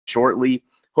shortly.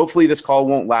 Hopefully this call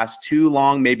won't last too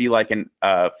long, maybe like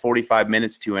 45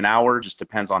 minutes to an hour, just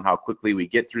depends on how quickly we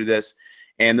get through this.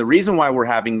 And the reason why we're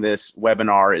having this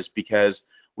webinar is because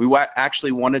we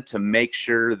actually wanted to make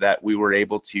sure that we were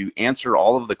able to answer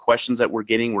all of the questions that we're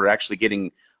getting. We're actually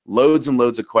getting loads and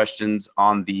loads of questions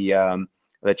on the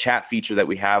chat feature that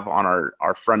we have on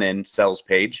our front end sales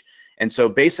page. And so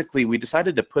basically we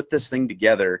decided to put this thing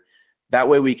together. That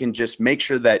way we can just make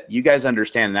sure that you guys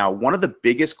understand. Now, one of the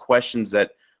biggest questions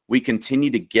that we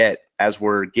continue to get as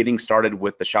we're getting started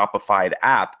with the Shopify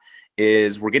app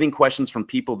is we're getting questions from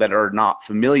people that are not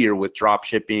familiar with drop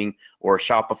shipping or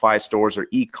Shopify stores or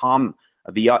e-com,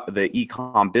 the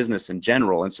e-com business in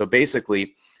general. And so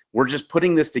basically we're just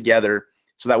putting this together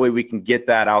so that way we can get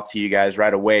that out to you guys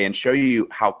right away and show you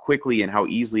how quickly and how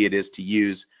easily it is to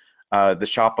use the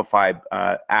Shopify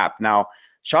app. Now,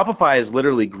 Shopify has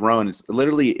literally grown. It's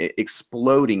literally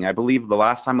exploding. I believe the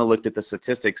last time I looked at the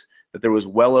statistics that there was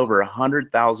well over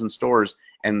 100,000 stores,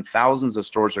 and thousands of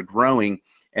stores are growing.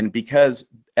 And because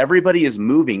everybody is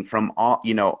moving from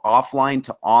offline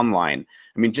to online.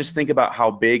 I mean, just think about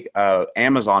how big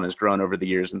Amazon has grown over the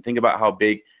years, and think about how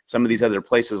big some of these other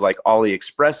places like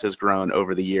AliExpress has grown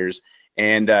over the years.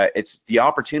 And it's the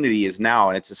opportunity is now,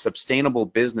 and it's a sustainable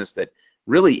business that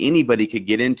really anybody could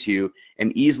get into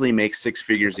and easily make 6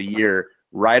 figures a year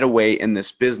right away in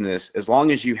this business, as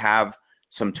long as you have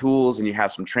some tools and you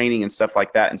have some training and stuff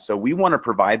like that. And so we want to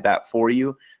provide that for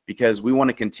you because we want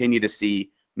to continue to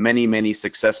see many, many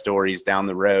success stories down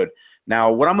the road.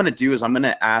 Now, what I'm going to do is I'm going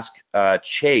to ask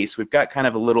Chase. We've got kind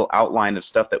of a little outline of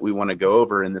stuff that we want to go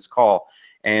over in this call,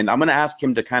 and I'm going to ask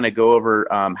him to kind of go over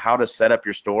how to set up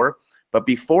your store. But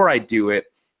before I do it,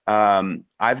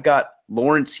 I've got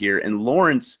Lawrence here, and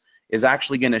Lawrence is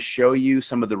actually going to show you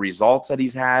some of the results that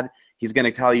he's had. He's going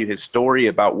to tell you his story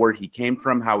about where he came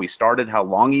from, how he started, how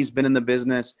long he's been in the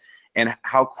business, and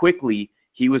how quickly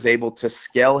he was able to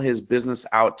scale his business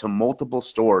out to multiple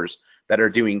stores that are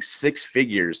doing 6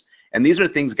 figures. And these are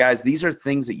things, guys, these are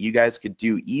things that you guys could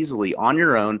do easily on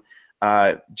your own.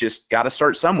 Just got to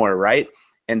start somewhere, right?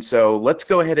 And so let's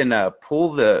go ahead and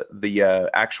pull the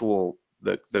actual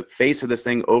the face of this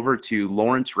thing over to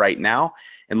Lawrence right now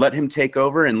and let him take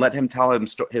over and let him tell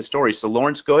his story. So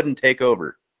Lawrence, go ahead and take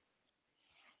over.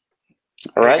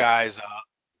 All right. Hey guys,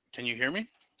 can you hear me?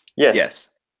 Yes. Yes.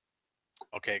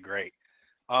 Okay, great.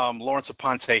 Lawrence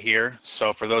Aponte here.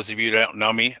 So for those of you that don't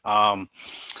know me, I've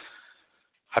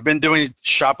been doing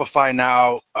Shopify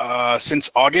now since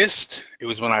August. It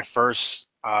was when I first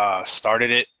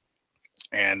started it,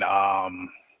 and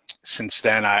since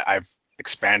then I've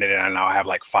expanded it, and I now have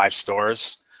like 5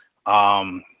 stores.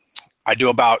 I do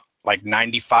about like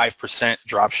 95%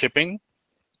 drop shipping,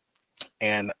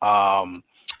 and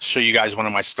show you guys one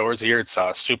of my stores here. It's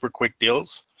super quick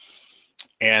deals,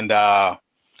 and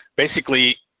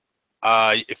basically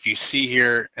if you see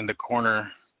here in the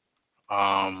corner,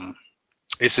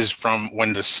 this is from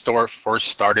when the store first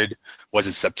started, was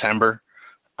in September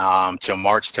till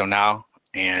March till now,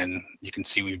 and you can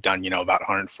see we've done about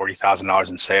 $140,000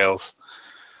 in sales.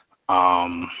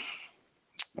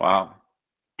 Wow.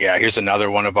 Yeah, here's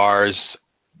another one of ours.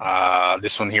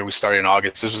 This one here we started in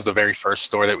August. This was the very first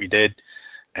store that we did,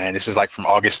 and this is like from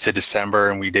August to December,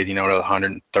 and we did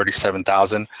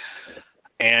 137,000.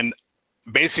 And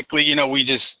basically, we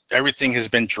just, everything has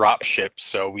been drop shipped.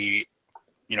 So we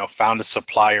found a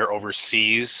supplier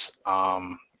overseas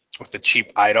with a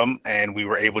cheap item, and we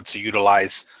were able to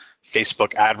utilize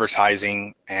Facebook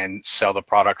advertising and sell the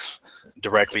products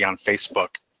directly on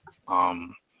Facebook.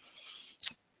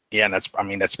 Yeah, and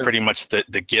that's pretty much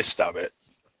the gist of it.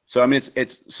 So I mean,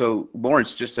 it's so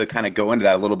Lawrence, just to kind of go into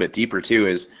that a little bit deeper too,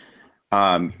 is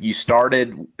you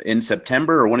started in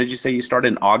September, or when did you say you started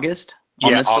in August?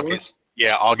 Yeah, August.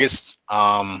 Yeah, August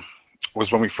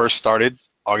was when we first started,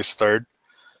 August 3rd.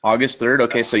 August 3rd.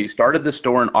 Okay, so you started the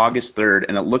store on August 3rd,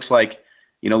 and it looks like,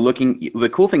 the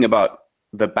cool thing about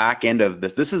the back end of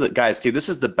this is, guys, too, this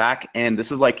is the back end.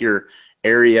 This is like your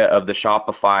area of the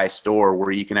Shopify store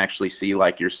where you can actually see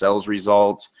like your sales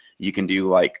results. You can do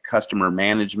like customer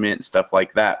management and stuff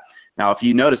like that. Now, if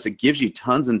you notice, it gives you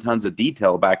tons and tons of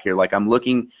detail back here. Like I'm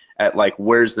looking at like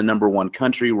where's the #1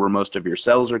 country where most of your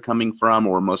sales are coming from,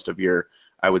 or most of your,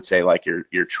 I would say, like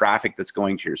your traffic that's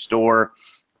going to your store.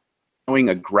 Showing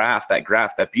a graph,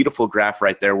 that beautiful graph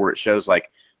right there where it shows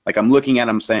like I'm looking at,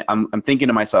 I'm thinking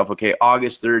to myself, okay,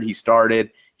 August 3rd he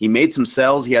started, he made some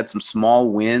sales, he had some small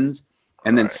wins,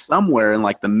 and then somewhere in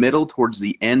like the middle towards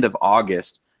the end of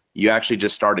August, you actually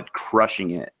just started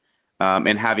crushing it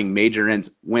and having major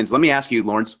wins. Let me ask you,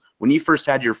 Lawrence, when you first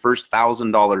had your first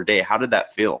 $1,000 day, how did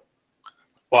that feel?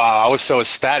 Wow, I was so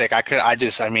ecstatic. I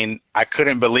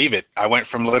couldn't believe it. I went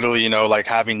from literally, like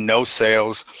having no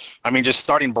sales. I mean, just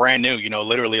starting brand new,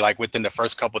 literally like within the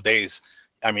first couple of days.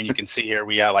 I mean, you can see here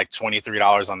we had like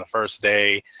 $23 on the first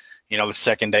day, the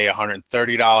second day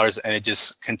 $130, and it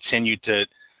just continued to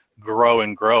grow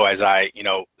and grow as I,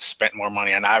 spent more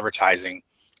money on advertising.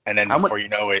 And then How much? before you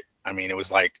know it, I mean, it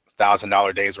was like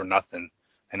 $1,000 days were nothing,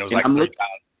 and it was And like I'm look, 3,000.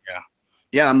 Yeah.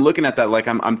 yeah, I'm looking at that. Like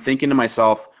I'm thinking to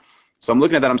myself. So I'm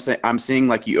looking at that. I'm seeing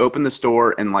like you open the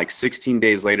store and like 16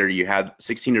 days later you had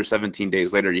 16 or 17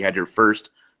 days later you had your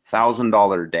first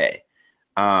 $1,000 day.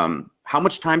 How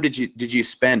much time did you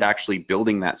spend actually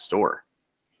building that store?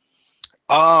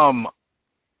 Um,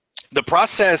 the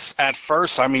process at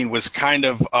first, I mean, was kind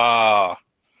of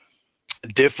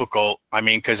difficult. I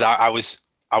mean, because I was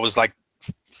like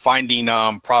finding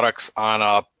products on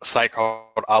a site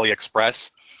called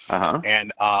AliExpress, Uh-huh.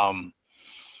 and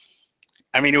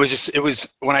I mean, it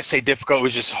was when I say difficult, it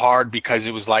was just hard because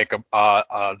it was like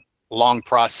a long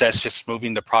process just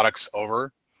moving the products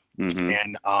over, Mm-hmm.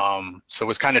 and so it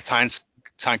was kind of time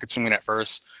consuming at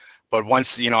first. But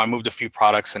once I moved a few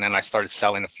products and then I started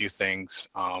selling a few things,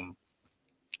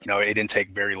 it didn't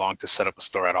take very long to set up a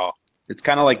store at all. It's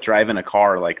kind of like driving a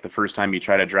car. Like the first time you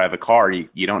try to drive a car,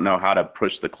 you don't know how to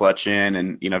push the clutch in,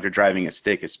 and if you're driving a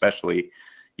stick, especially,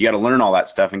 you got to learn all that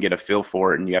stuff and get a feel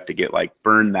for it, and you have to get like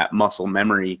burn that muscle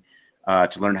memory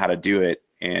to learn how to do it.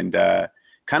 And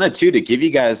kind of too to give you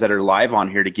guys that are live on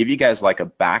here to give you guys like a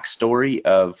backstory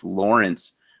of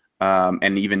Lawrence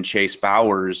and even Chase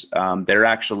Bowers. They're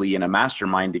actually in a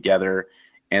mastermind together,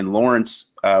 and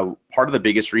Lawrence, part of the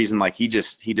biggest reason, like he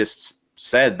just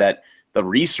said that the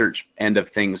research end of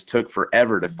things took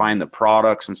forever to find the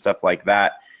products and stuff like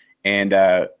that. And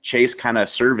Chase kind of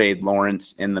surveyed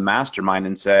Lawrence in the mastermind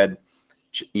and said,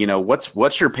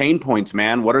 what's your pain points,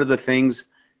 man? What are the things?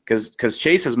 Because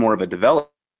Chase is more of a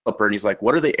developer, and he's like,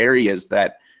 what are the areas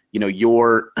that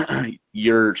you're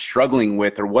you're struggling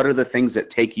with, or what are the things that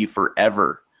take you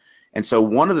forever? And so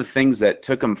one of the things that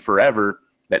took him forever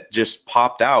that just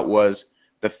popped out was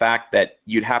the fact that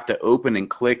you'd have to open and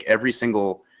click every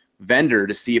single vendor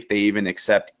to see if they even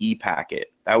accept ePacket.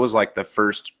 That was like the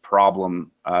first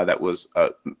problem that was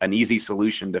an easy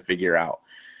solution to figure out.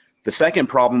 The second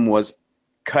problem was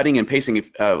cutting and pasting.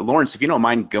 Lawrence, if you don't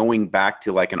mind going back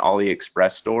to like an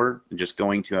AliExpress store and just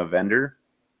going to a vendor.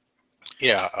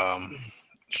 Yeah,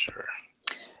 sure.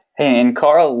 Hey, and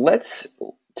Carl, I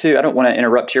don't want to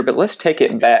interrupt here, but let's take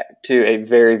it back to a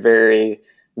very, very,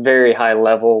 very high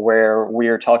level where we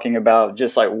are talking about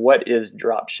just like what is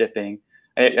drop shipping.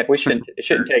 It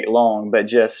shouldn't take long, but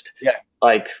just Yeah.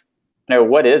 like,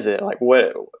 what is it? Like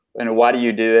what, and why do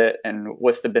you do it? And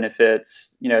what's the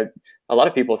benefits? A lot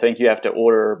of people think you have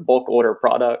to bulk order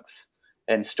products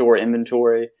and store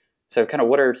inventory. So kind of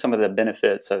what are some of the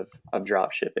benefits of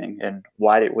drop shipping, and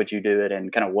why would you do it,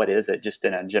 and kind of what is it just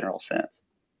in a general sense?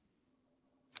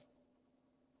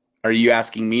 Are you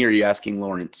asking me or are you asking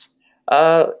Lawrence?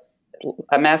 Uh,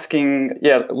 I'm asking,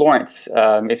 yeah, Lawrence,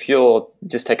 if you'll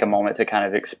just take a moment to kind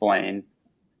of explain.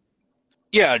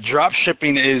 Yeah, drop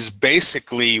shipping is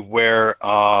basically where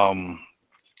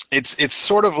it's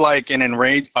sort of like an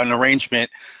arrangement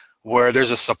where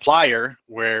there's a supplier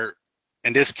where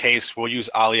in this case we'll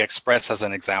use AliExpress as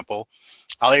an example.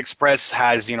 AliExpress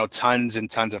has, tons and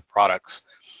tons of products.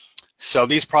 So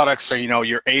these products are,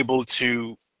 you're able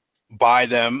to buy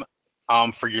them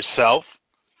for yourself,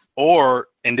 or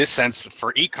in this sense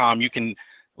for ecom, you can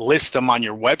list them on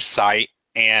your website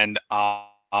and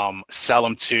sell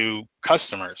them to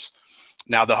customers.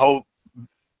 Now, the whole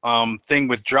thing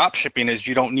with drop shipping is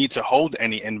you don't need to hold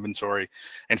any inventory.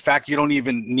 In fact, you don't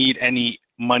even need any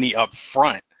money up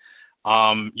front.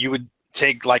 You would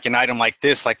take like an item like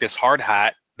this hard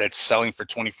hat that's selling for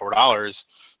 $24,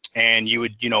 and you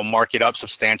would, mark it up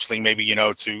substantially, maybe,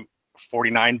 to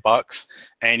 $49,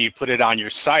 and you put it on your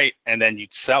site, and then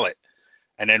you'd sell it.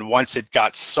 And then once it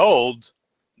got sold,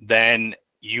 then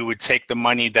you would take the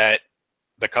money that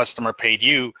the customer paid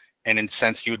you, and in a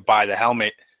sense, you would buy the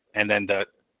helmet, and then the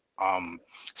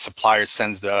supplier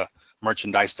sends the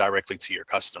merchandise directly to your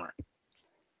customer.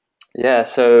 Yeah,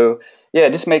 so yeah,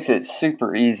 it just makes it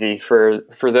super easy for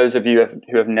those of you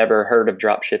who have never heard of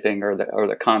drop shipping or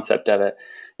the concept of it.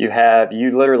 You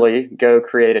literally go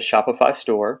create a Shopify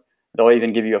store. They'll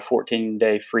even give you a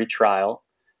 14-day free trial,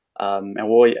 and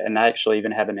I actually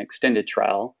even have an extended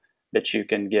trial that you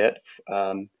can get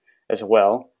as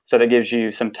well. So that gives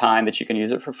you some time that you can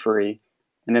use it for free.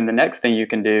 And then the next thing you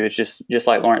can do is just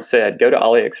like Lawrence said, go to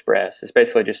AliExpress. It's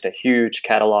basically just a huge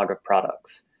catalog of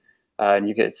products.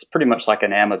 It's pretty much like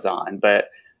an Amazon, but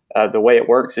the way it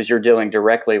works is you're dealing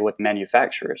directly with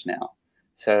manufacturers now.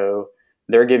 So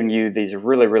they're giving you these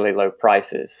really, really low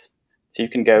prices. So you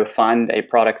can go find a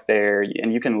product there,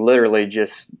 and you can literally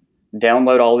just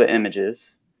download all the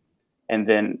images, and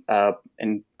then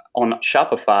on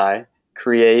Shopify,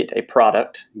 create a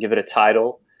product, give it a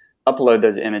title, upload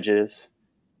those images,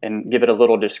 and give it a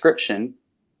little description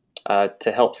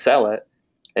to help sell it.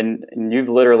 And you've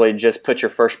literally just put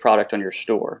your first product on your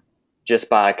store just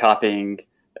by copying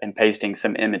and pasting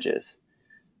some images.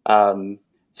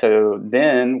 So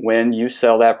then when you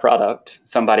sell that product,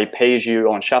 somebody pays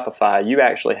you on Shopify, you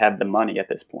actually have the money at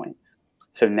this point.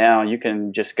 So now you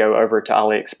can just go over to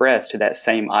AliExpress to that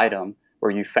same item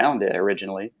where you found it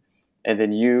originally, and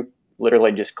then you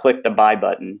literally just click the buy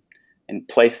button and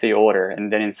place the order.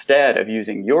 And then instead of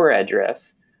using your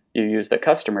address, you use the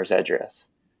customer's address.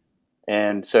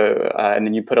 And so, and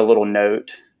then you put a little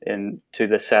note to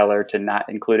the seller to not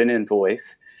include an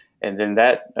invoice. And then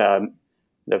that,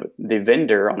 the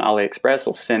vendor on AliExpress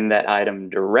will send that item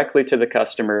directly to the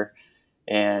customer.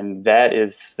 And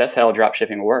that's how drop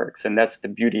shipping works. And that's the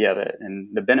beauty of it and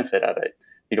the benefit of it.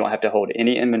 You don't have to hold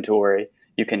any inventory.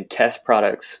 You can test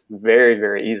products very,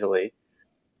 very easily,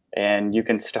 and you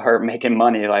can start making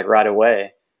money like right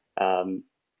away. And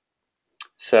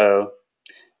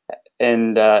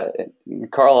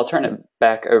Carl, I'll turn it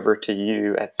back over to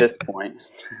you at this point.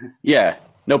 Yeah,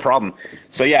 no problem.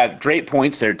 So yeah, great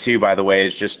points there too, by the way,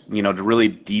 is just, to really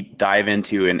deep dive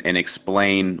into and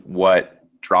explain what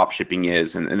drop shipping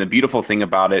is. And the beautiful thing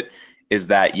about it is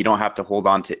that you don't have to hold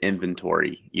on to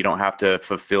inventory. You don't have to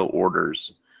fulfill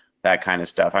orders, that kind of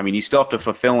stuff. I mean, you still have to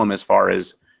fulfill them as far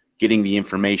as getting the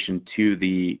information to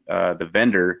the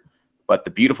vendor. But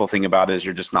the beautiful thing about it is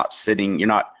you're just not you're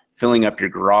not filling up your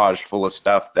garage full of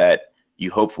stuff that you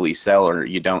hopefully sell or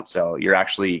you don't sell. You're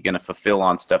actually going to fulfill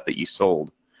on stuff that you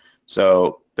sold.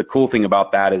 So the cool thing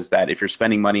about that is that if you're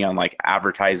spending money on like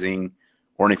advertising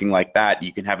or anything like that,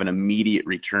 you can have an immediate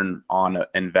return on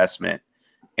investment,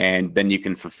 and then you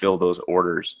can fulfill those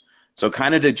orders. So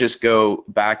kind of to just go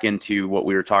back into what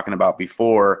we were talking about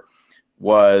before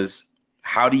was,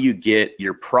 how do you get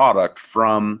your product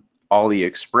from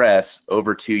AliExpress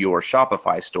over to your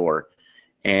Shopify store?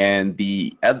 And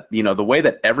the way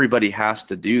that everybody has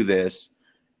to do this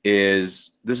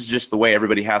is just the way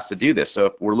everybody has to do this. So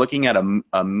if we're looking at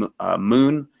a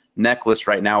moon necklace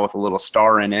right now with a little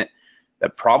star in it,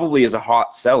 that probably is a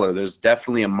hot seller. There's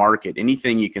definitely a market.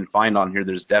 Anything you can find on here,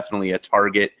 there's definitely a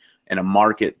target and a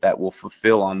market that will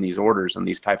fulfill on these orders and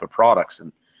these type of products.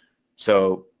 And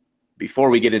so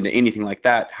before we get into anything like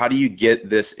that, how do you get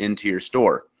this into your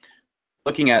store?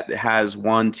 Looking at, it has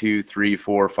 1, 2, 3,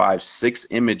 4, 5, 6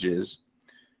 images.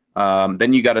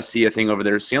 Then you got to see a thing over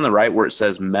there. See on the right where it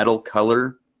says metal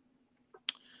color?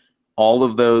 All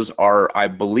of those are, I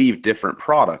believe, different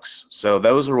products. So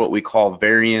those are what we call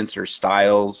variants or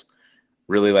styles.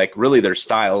 Really they're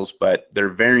styles, but they're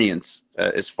variants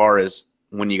as far as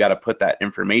when you got to put that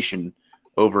information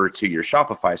over to your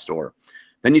Shopify store.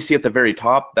 Then you see at the very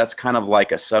top, that's kind of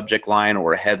like a subject line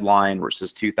or a headline where it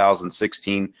says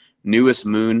 2016 newest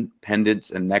moon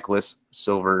pendants and necklace,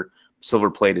 silver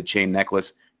plated chain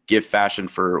necklace, gift fashion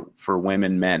for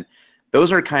women, men.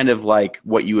 Those are kind of like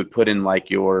what you would put in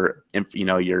like your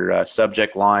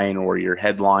subject line or your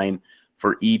headline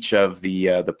for each of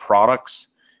the products.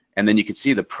 And then you can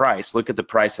see the price. Look at the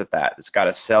price at that. It's got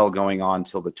a sale going on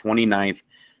till the 29th,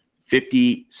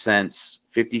 50 cents,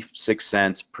 56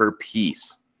 cents per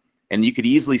piece. And you could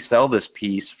easily sell this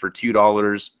piece for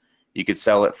 $2. You could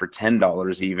sell it for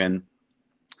 $10 even.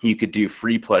 You could do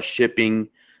free plus shipping.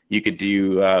 You could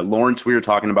do, Lawrence, we were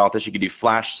talking about this, you could do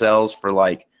flash sales for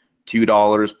like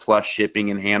 $2 plus shipping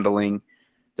and handling.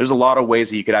 There's a lot of ways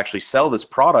that you could actually sell this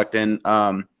product and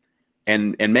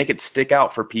make it stick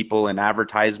out for people in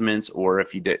advertisements, or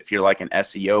if you're like an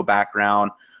SEO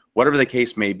background, whatever the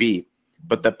case may be.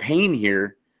 But the pain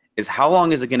here is, how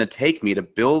long is it going to take me to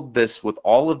build this with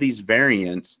all of these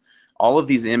variants, all of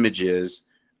these images,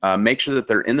 make sure that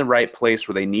they're in the right place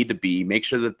where they need to be, make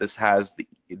sure that this has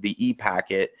the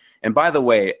e-packet. And by the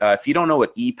way, if you don't know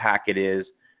what e-packet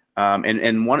is,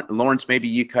 Lawrence, maybe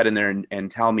you cut in there and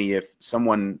tell me if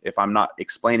I'm not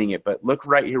explaining it, but look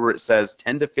right here where it says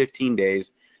 10 to 15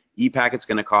 days, e-packet's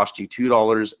going to cost you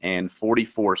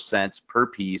 $2.44 per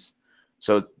piece.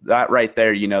 So that right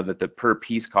there, you know that the per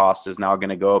piece cost is now going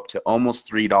to go up to almost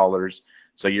 $3.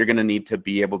 So you're going to need to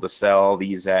be able to sell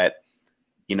these at,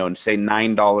 say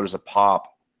 $9 a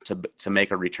pop to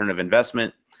make a return of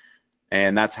investment,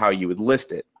 and that's how you would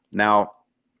list it. Now,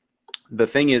 the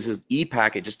thing is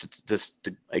e-packet, just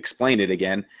to explain it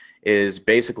again, is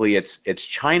basically it's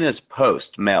China's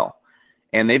post mail,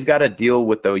 and they've got a deal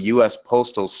with the U.S.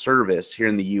 Postal Service here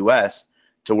in the U.S.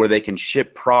 to where they can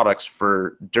ship products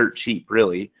for dirt cheap,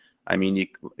 really. I mean,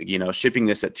 you know, shipping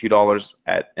this at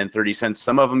 $2.30.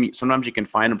 Some of them, sometimes you can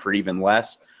find them for even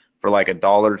less, for like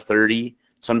 $1.30.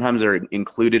 Sometimes they're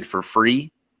included for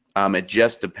free. It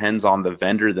just depends on the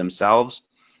vendor themselves.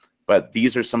 But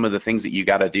these are some of the things that you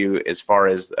got to do as far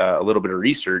as a little bit of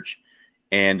research,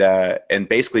 and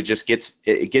basically just gets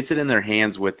it in their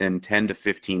hands within 10 to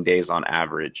 15 days on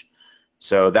average.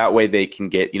 So that way they can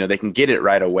get, you know, they can get it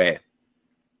right away.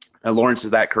 Lawrence,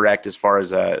 is that correct as far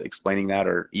as explaining that,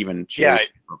 or even Chase?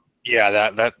 Yeah,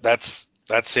 that's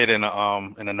it in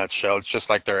a nutshell. It's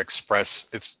just like their express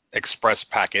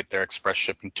packet, their express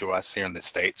shipping to us here in the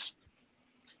States.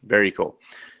 Very cool.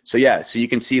 So yeah, so you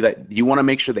can see that you want to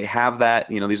make sure they have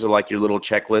that. You know, these are like your little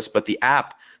checklists, but the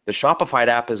app, the Shopify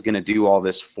app, is going to do all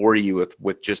this for you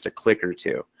with just a click or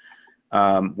two.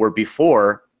 Where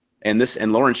before, and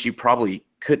Lawrence, you probably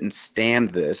couldn't stand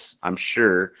this, I'm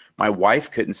sure. My wife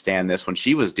couldn't stand this when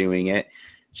she was doing it.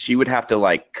 She would have to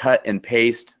like cut and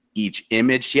paste each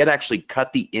image. She had to actually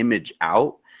cut the image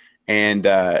out, and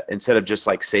instead of just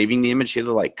like saving the image, she had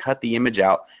to like cut the image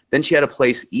out. Then she had to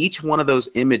place each one of those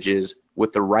images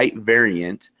with the right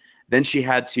variant. Then she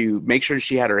had to make sure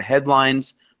she had her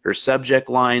headlines, her subject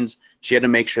lines. She had to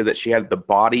make sure that she had the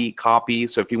body copy.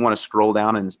 So if you want to scroll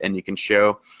down and you can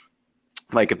show,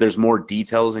 like, if there's more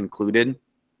details included,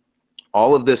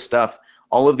 all of this stuff,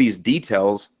 all of these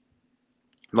details,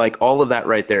 like all of that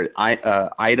right there,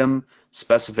 item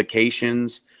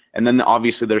specifications, and then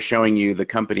obviously they're showing you the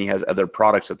company has other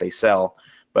products that they sell,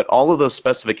 but all of those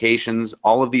specifications,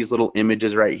 all of these little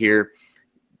images right here,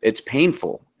 it's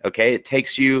painful, okay? It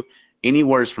takes you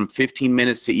anywhere from 15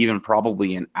 minutes to even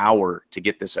probably an hour to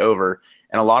get this over.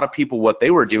 And a lot of people, what they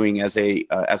were doing as a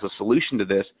solution to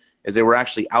this is they were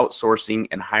actually outsourcing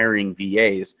and hiring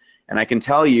VAs. And I can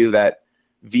tell you that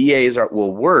VAs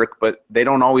will work, but they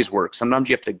don't always work. Sometimes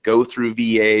you have to go through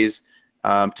VAs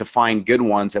to find good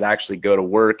ones that actually go to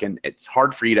work, and it's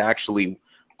hard for you to actually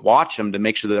watch them to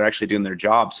make sure that they're actually doing their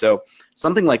job. So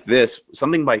something like this,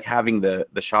 something like having the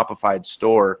Shopify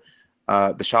store,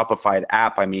 the Shopify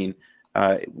app, I mean,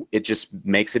 it just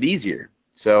makes it easier.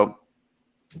 So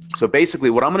basically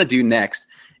what I'm going to do next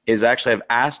is actually I've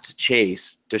asked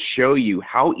Chase to show you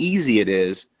how easy it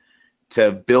is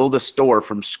to build a store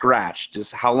from scratch,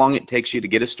 just how long it takes you to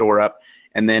get a store up,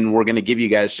 and then we're going to give you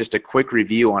guys just a quick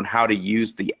review on how to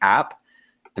use the app,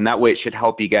 and that way it should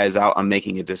help you guys out on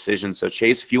making a decision. So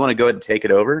Chase, if you want to go ahead and take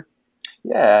it over.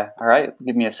 Yeah, all right,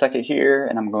 give me a second here,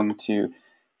 and I'm going to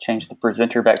change the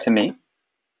presenter back to me.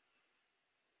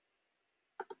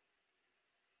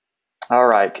 All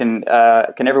right, can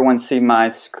everyone see my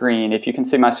screen? If you can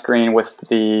see my screen with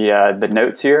the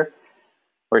notes here,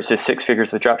 where it says 6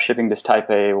 figures with drop shipping, just type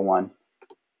a 1.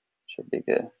 Should be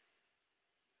good.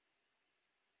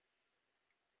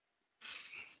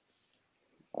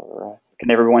 All right. Can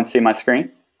everyone see my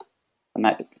screen?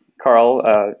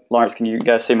 Carl, Lawrence, can you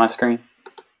guys see my screen?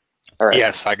 All right.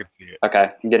 Yes, I can see it.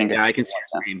 Okay, I'm getting good. Yeah, I can see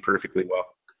your screen perfectly well.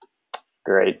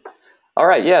 Great. All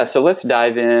right, yeah, so let's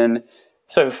dive in.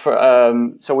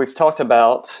 So we've talked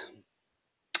about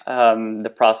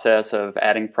the process of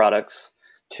adding products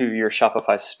to your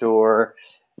Shopify store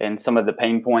and some of the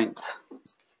pain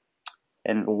points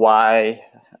and why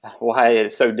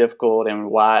it's so difficult and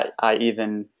why I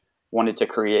even wanted to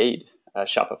create a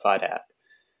Shopify app.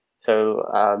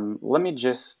 So let me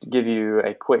just give you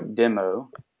a quick demo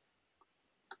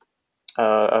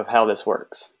of how this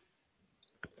works.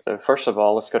 So first of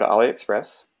all, let's go to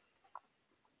AliExpress.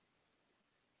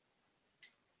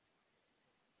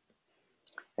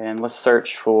 And let's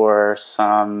search for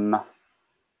some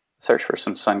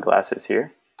sunglasses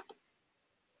here.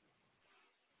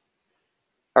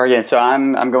 All right, again, so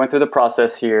I'm going through the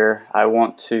process here. I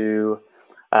want to,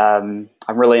 I'm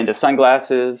really into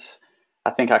sunglasses.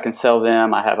 I think I can sell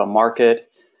them. I have a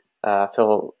market. And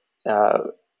so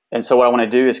what I want to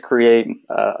do is create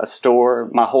a store,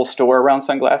 my whole store around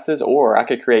sunglasses, or I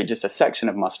could create just a section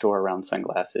of my store around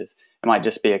sunglasses. It might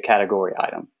just be a category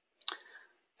item.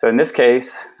 So in this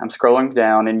case, I'm scrolling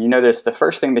down, and you notice the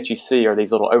first thing that you see are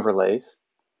these little overlays,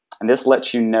 and this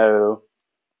lets you know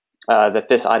that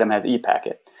this item has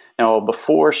ePacket. Now,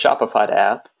 before Shopify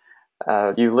app,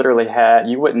 you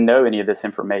wouldn't know any of this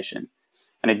information.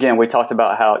 And again, we talked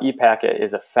about how ePacket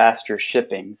is a faster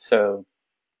shipping, so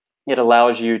it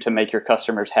allows you to make your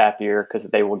customers happier because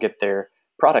they will get their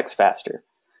products faster.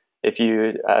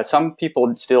 Some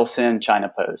people still send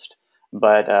China Post,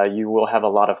 but you will have a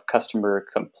lot of customer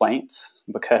complaints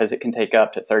because it can take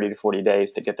up to 30 to 40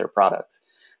 days to get their products.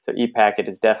 So ePacket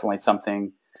is definitely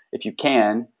something if you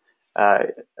can,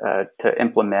 to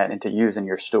implement and to use in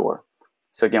your store.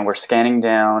 So again, we're scanning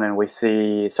down and we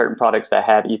see certain products that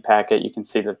have ePacket. You can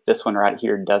see that this one right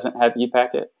here doesn't have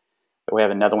ePacket. But we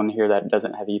have another one here that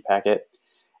doesn't have ePacket.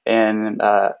 And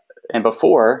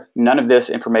before, none of this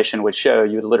information would show.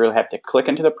 You would literally have to click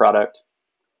into the product,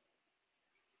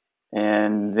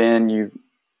 and then you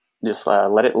just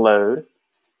let it load.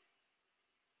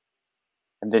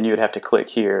 And then you would have to click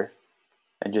here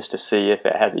and just to see if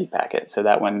it has ePacket. So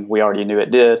that one we already knew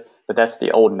it did, but that's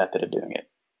the old method of doing it.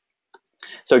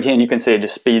 So again, you can see it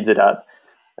just speeds it up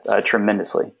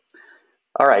tremendously.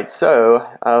 All right, so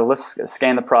let's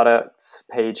scan the products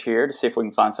page here to see if we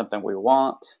can find something we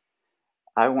want.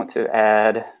 I want to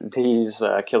add these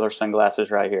killer sunglasses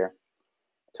right here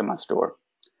to my store.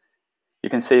 You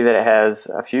can see that it has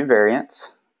a few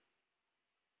variants.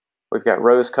 We've got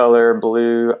rose color,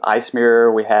 blue, ice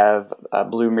mirror. We have a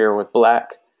blue mirror with black,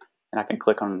 and I can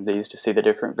click on these to see the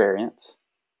different variants.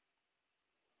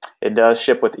 It does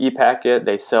ship with ePacket.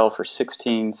 They sell for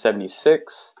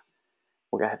 $16.76.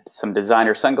 We got some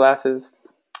designer sunglasses.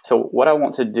 So what I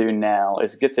want to do now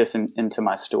is get this into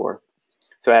my store.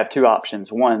 So I have two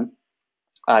options. One,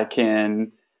 I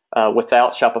can,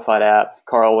 without Shopify app,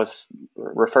 Carl was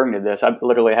referring to this, I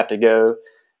literally have to go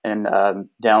and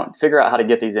figure out how to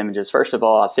get these images. First of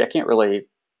all, I can't really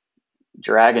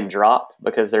drag and drop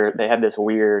because they have this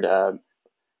weird, the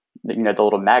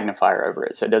little magnifier over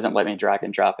it. So it doesn't let me drag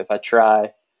and drop. If I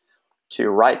try to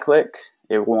right click,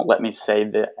 it won't let me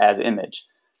save it as image.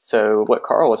 So what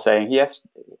Carl was saying,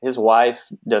 his wife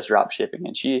does drop shipping,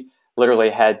 and she literally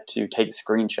had to take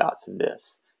screenshots of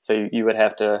this. So you would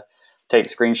have to take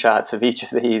screenshots of each of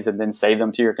these and then save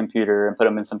them to your computer and put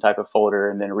them in some type of folder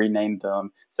and then rename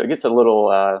them. So it gets a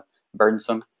little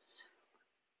burdensome.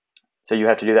 So you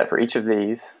have to do that for each of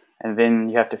these, and then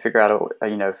you have to figure out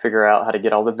how to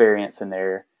get all the variants in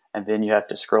there, and then you have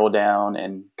to scroll down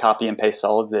and copy and paste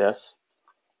all of this.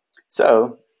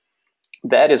 So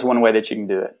that is one way that you can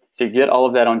do it. So you get all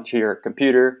of that onto your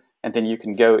computer, and then you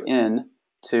can go in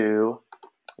to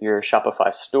your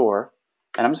Shopify store.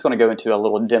 And I'm just going to go into a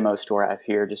little demo store I have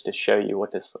here just to show you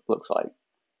what this looks like.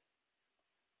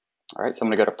 All right, so I'm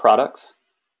going to go to products.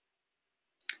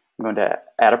 I'm going to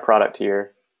add a product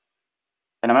here.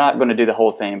 And I'm not going to do the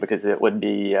whole thing because it would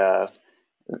be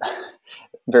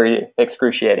very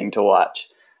excruciating to watch.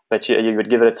 But you would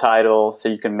give it a title, so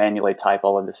you can manually type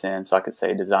all of this in. So I could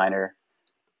say designer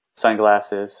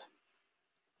sunglasses.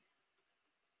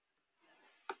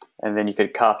 And then you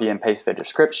could copy and paste the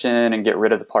description and get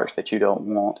rid of the parts that you don't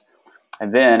want.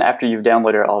 And then after you've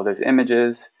downloaded all of those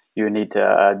images, you would need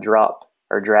to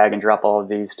drag and drop all of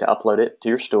these to upload it to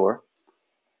your store.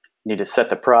 You need to set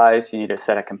the price. You need to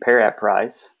set a compare at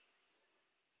price.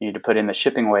 You need to put in the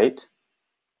shipping weight.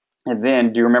 And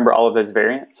then, do you remember all of those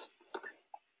variants?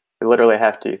 You literally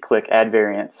have to click add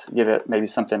variants, give it maybe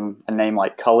a name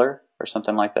like color or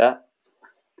something like that.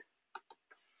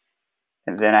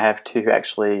 And then I have to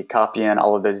actually copy in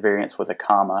all of those variants with a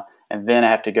comma. And then I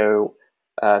have to go,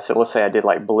 so let's say I did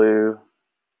like blue,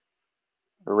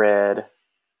 red,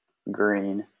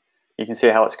 green. You can see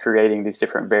how it's creating these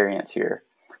different variants here.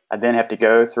 I then have to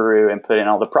go through and put in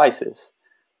all the prices.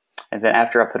 And then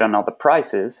after I put in all the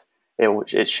prices,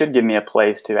 it should give me a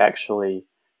place to actually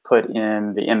put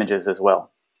in the images as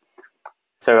well.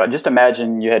 So just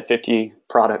imagine you had 50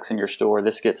 products in your store.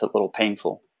 This gets a little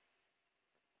painful.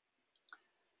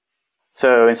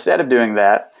 So instead of doing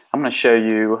that, I'm going to show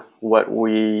you what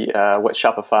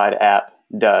Shopify app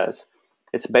does.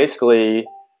 It's basically,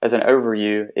 as an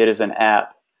overview, it is an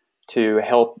app to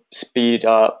help speed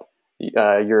up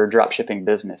your dropshipping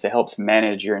business. It helps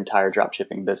manage your entire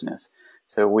dropshipping business.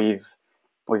 So we've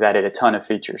added a ton of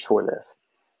features for this.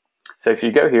 So if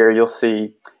you go here, you'll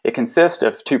see it consists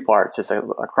of two parts. It's a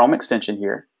Chrome extension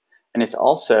here, and it's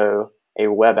also a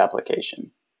web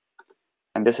application.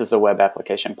 And this is the web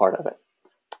application part of it.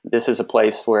 This is a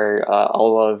place where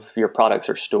all of your products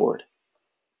are stored.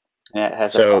 And it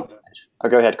has go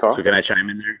ahead, Carl. So can I chime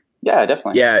in there? Yeah,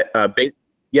 definitely.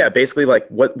 Yeah, basically, like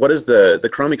what is the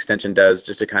Chrome extension does,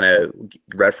 just to kind of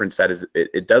reference that, is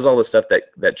it does all the stuff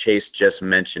that Chase just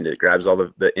mentioned. It grabs all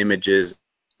the images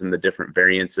and the different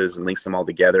variances and links them all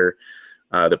together.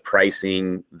 The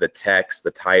pricing, the text,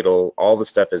 the title, all the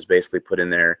stuff is basically put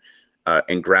in there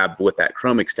and grabbed with that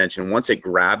Chrome extension. Once it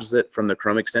grabs it from the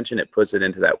Chrome extension, it puts it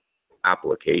into that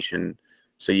application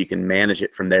so you can manage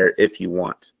it from there if you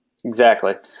want.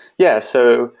 Exactly. Yeah,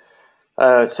 so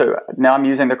now I'm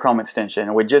using the Chrome extension,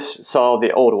 and we just saw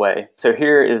the old way. So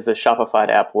here is the Shopify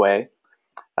app way.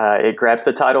 It grabs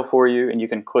the title for you, and you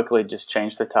can quickly just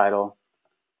change the title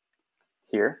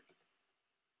here.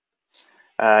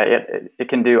 it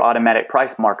can do automatic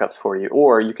price markups for you,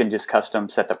 or you can just custom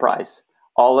set the price.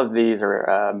 All of these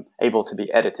are able to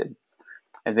be edited.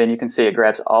 And then you can see it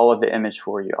grabs all of the image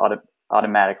for you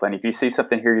automatically. And if you see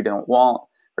something here you don't want,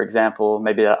 for example,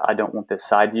 maybe I don't want this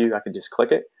side view, I could just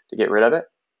click it to get rid of it.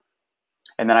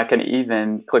 And then I can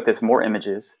even click this more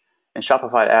images, and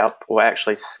Shopify app will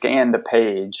actually scan the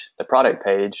page, the product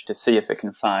page, to see if it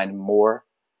can find more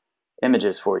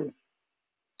images for you.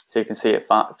 So you can see it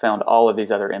found all of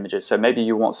these other images. So maybe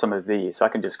you want some of these. So I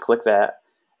can just click that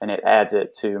and it adds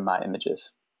it to my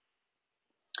images.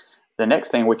 The next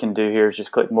thing we can do here is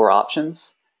just click more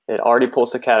options. It already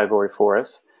pulls the category for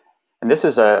us. And this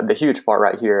is the huge part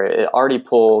right here. It already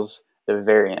pulls the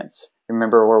variants.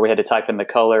 Remember where we had to type in the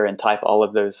color and type all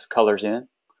of those colors in?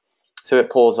 So it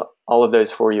pulls all of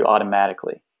those for you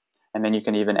automatically. And then you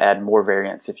can even add more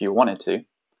variants if you wanted to.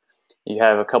 You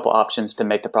have a couple options to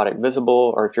make the product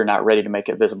visible, or if you're not ready to make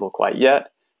it visible quite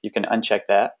yet, you can uncheck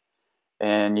that.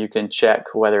 And you can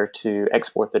check whether to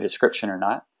export the description or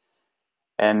not.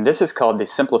 And this is called the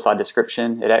simplified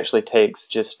description. It actually takes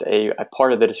just a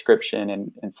part of the description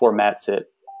and formats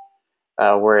it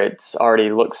where it's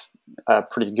already looks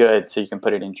pretty good, so you can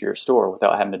put it into your store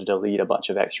without having to delete a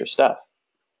bunch of extra stuff.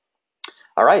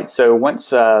 All right, so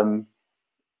once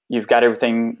you've got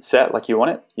everything set like you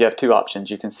want it, you have two options.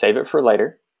 You can save it for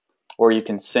later, or you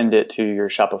can send it to your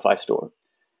Shopify store.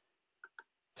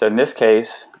 So in this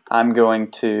case, I'm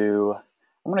going to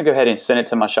go ahead and send it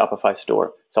to my Shopify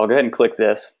store. So I'll go ahead and click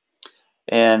this.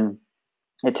 And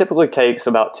it typically takes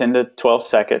about 10 to 12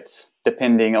 seconds,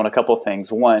 depending on a couple of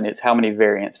things. One, it's how many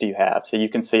variants do you have? So you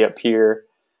can see up here,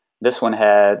 this one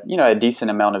had, a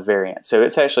decent amount of variants. So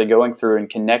it's actually going through and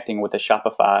connecting with the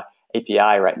Shopify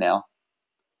API right now.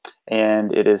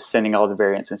 And it is sending all the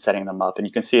variants and setting them up. And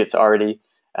you can see it's already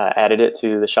added it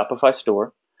to the Shopify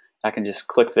store. I can just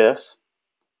click this,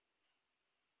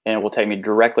 and it will take me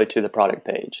directly to the product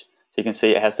page. So you can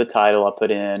see it has the title I put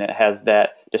in, it has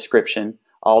that description,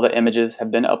 all the images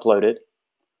have been uploaded.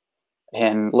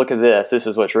 And look at this, this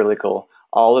is what's really cool.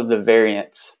 All of the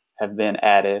variants have been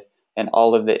added, and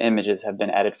all of the images have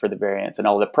been added for the variants, and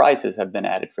all the prices have been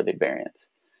added for the variants.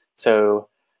 So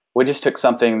we just took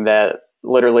something that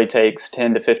literally takes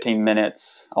 10 to 15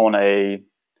 minutes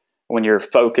when you're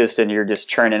focused and you're just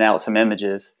churning out some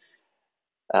images.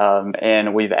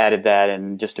 And we've added that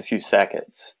in just a few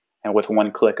seconds and with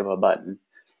one click of a button.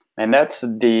 And that's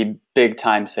the big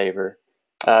time saver.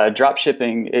 Drop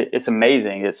shipping, it's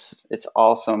amazing. It's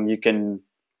awesome. You can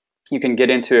get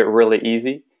into it really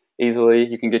easily.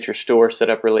 You can get your store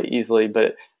set up really easily,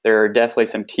 but there are definitely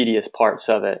some tedious parts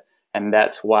of it. And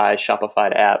that's why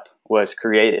Shopify app was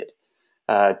created,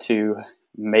 to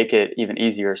make it even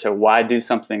easier. So why do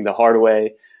something the hard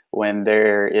way when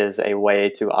there is a way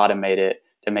to automate it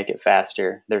to make it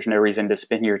faster? There's no reason to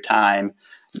spend your time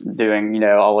doing,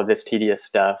 all of this tedious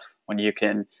stuff when you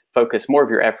can focus more of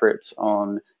your efforts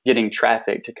on getting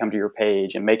traffic to come to your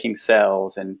page and making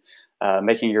sales and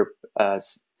making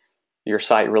your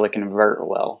site really convert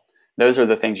well. Those are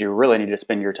the things you really need to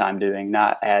spend your time doing,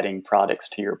 not adding products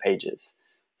to your pages.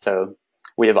 So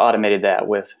we have automated that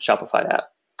with Shopify app.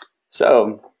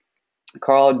 So,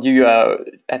 Carl,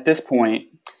 at this point,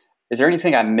 is there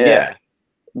anything I missed? Yeah.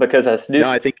 Because I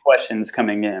think questions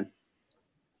coming in.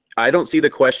 I don't see the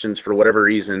questions for whatever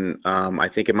reason. I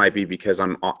think it might be because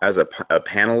I'm as a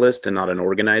panelist and not an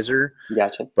organizer.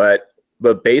 Gotcha.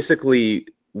 But basically,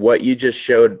 what you just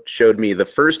showed me, the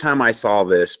first time I saw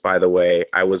this, by the way,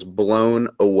 I was blown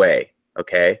away.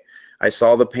 Okay, I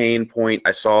saw the pain point.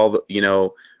 I saw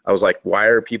I was like, why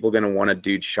are people going to want to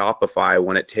do Shopify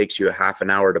when it takes you a half an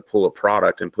hour to pull a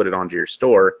product and put it onto your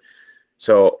store?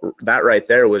 So that right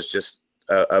there was just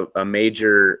a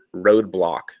major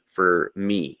roadblock for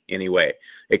me anyway.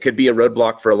 It could be a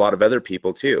roadblock for a lot of other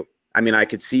people too. I mean, I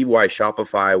could see why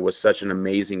Shopify was such an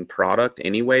amazing product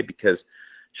anyway, because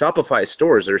Shopify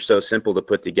stores are so simple to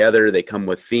put together. They come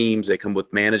with themes, they come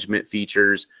with management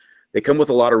features, they come with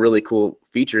a lot of really cool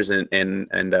features and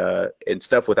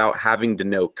stuff without having to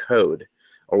know code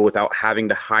or without having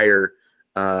to hire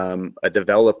a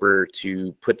developer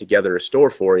to put together a store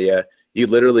for you. You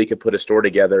literally could put a store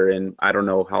together in, I don't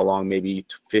know how long, maybe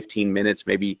 15 minutes,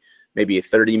 maybe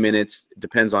 30 minutes,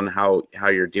 depends on how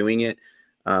you're doing it.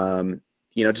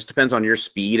 Just depends on your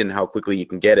speed and how quickly you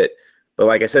can get it. But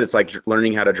like I said, it's like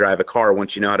learning how to drive a car.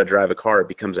 Once you know how to drive a car, it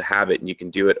becomes a habit and you can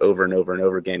do it over and over and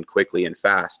over again quickly and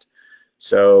fast.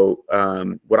 So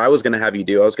what I was going to have you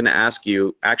do, I was going to ask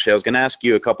you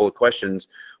a couple of questions.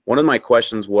 One of my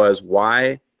questions was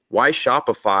why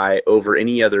Shopify over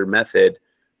any other method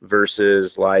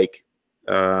versus like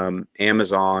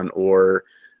Amazon or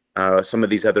some of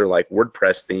these other like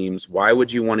WordPress themes, why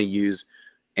would you want to use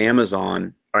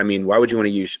Amazon? I mean, why would you want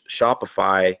to use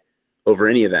Shopify over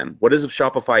any of them? What does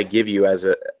Shopify give you as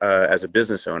a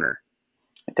business owner?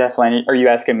 Definitely. Are you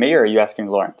asking me or are you asking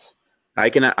Lawrence?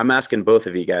 I'm asking both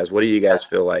of you guys. What do you guys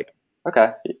feel like?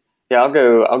 Okay. Yeah,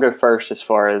 I'll go first as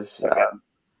far as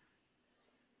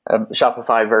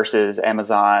Shopify versus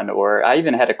Amazon, or I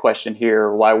even had a question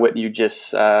here. Why wouldn't you just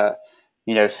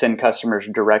send customers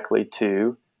directly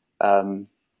to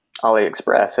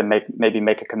AliExpress and maybe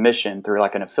make a commission through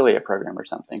like an affiliate program or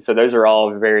something? So those are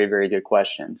all very, very good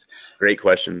questions. Great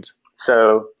questions.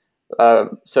 So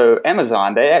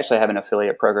Amazon, they actually have an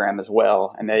affiliate program as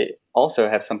well, and they also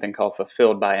have something called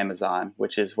Fulfilled by Amazon,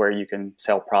 which is where you can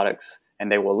sell products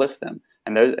and they will list them.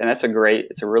 And it's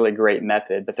a really great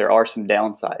method, but there are some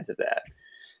downsides of that.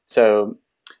 So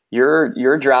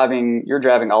you're driving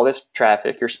all this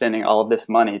traffic, you're spending all of this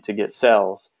money to get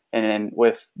sales, and then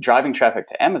with driving traffic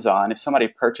to Amazon, if somebody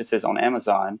purchases on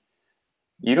Amazon,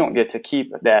 you don't get to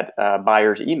keep that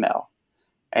buyer's email.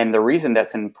 And the reason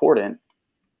that's important,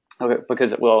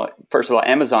 because, well, first of all,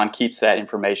 Amazon keeps that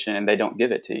information and they don't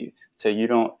give it to you. So you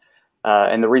don't,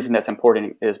 and the reason that's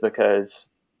important is because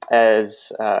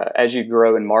as you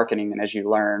grow in marketing and as you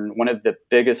learn, one of the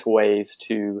biggest ways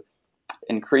to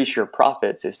increase your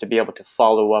profits is to be able to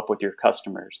follow up with your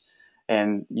customers.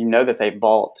 And you know that they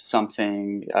bought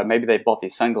something, maybe they bought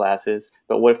these sunglasses,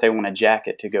 but what if they want a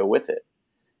jacket to go with it?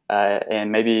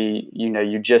 And maybe,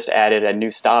 you just added a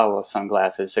new style of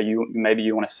sunglasses. So maybe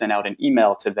you want to send out an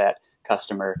email to that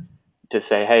customer to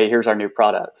say, hey, here's our new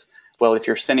products. Well, if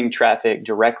you're sending traffic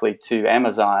directly to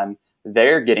Amazon,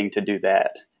 they're getting to do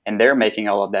that and they're making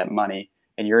all of that money,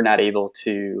 and you're not able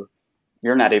to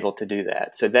do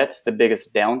that. So that's the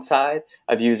biggest downside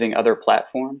of using other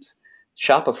platforms.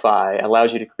 Shopify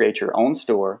allows you to create your own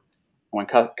store. When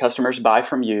customers buy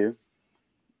from you,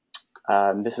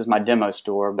 this is my demo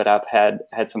store, but I've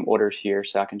had some orders here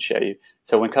so I can show you.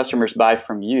 So when customers buy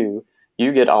from you,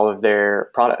 you get all of their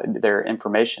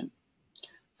information.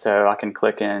 So I can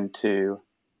click into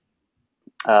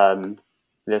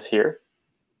this here.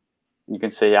 You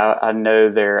can see I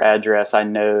know their address. I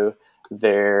know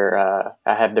I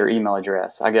have their email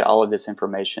address. I get all of this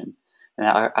information, and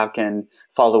I can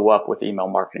follow up with email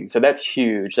marketing. So that's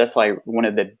huge. That's like one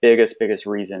of the biggest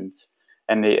reasons.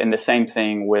 And the same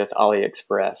thing with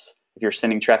AliExpress. If you're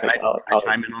sending traffic, Can I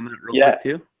chime in on that real quick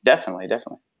too? Definitely.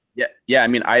 Yeah. I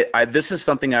mean, I this is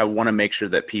something I want to make sure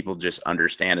that people just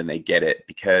understand and they get it,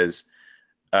 because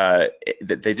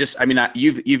they just, I mean,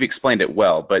 you've explained it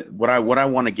well, but what I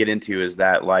want to get into is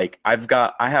that, like, I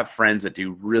have friends that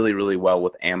do really, really well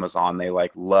with Amazon. They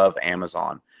like love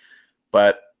Amazon,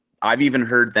 but I've even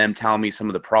heard them tell me some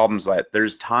of the problems, that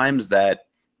there's times that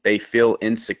they feel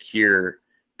insecure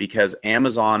because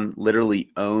Amazon literally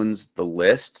owns the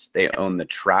list, they own the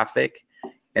traffic,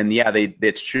 and yeah,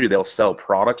 it's true, they'll sell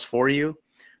products for you,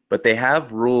 but they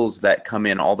have rules that come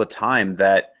in all the time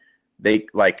that they,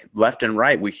 like, left and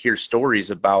right, we hear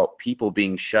stories about people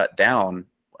being shut down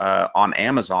on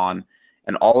Amazon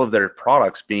and all of their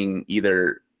products being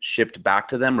either shipped back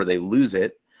to them or they lose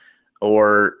it,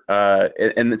 or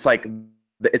and it's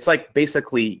like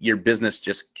basically your business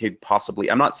just could possibly,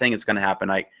 I'm not saying it's going to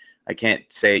happen, I can't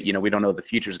say, we don't know what the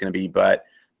future is going to be, but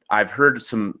I've heard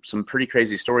some pretty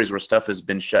crazy stories where stuff has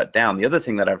been shut down. The other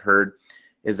thing that I've heard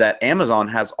is that Amazon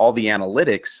has all the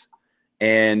analytics,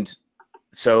 and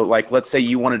so, like, let's say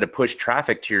you wanted to push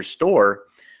traffic to your store,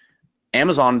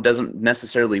 Amazon doesn't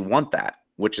necessarily want that,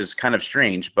 which is kind of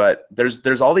strange, but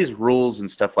there's all these rules and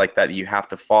stuff like that you have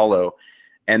to follow.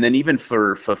 And then even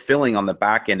for fulfilling on the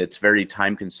back end, it's very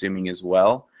time consuming as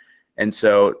well. And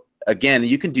so again,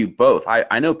 you can do both.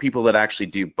 I know people that actually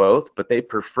do both, but they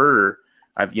prefer,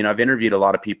 I've interviewed a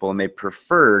lot of people and they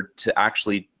prefer to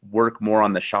actually work more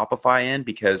on the Shopify end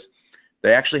because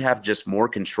they actually have just more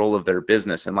control of their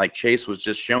business. And like Chase was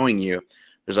just showing you,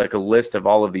 there's like a list of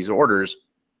all of these orders.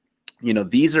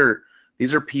 These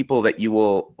are people that you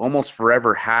will almost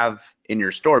forever have in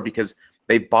your store because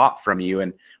they bought from you.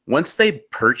 And once they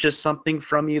purchase something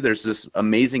from you, there's this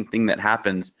amazing thing that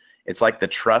happens. It's like the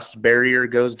trust barrier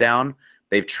goes down.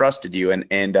 They've trusted you,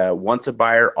 and once a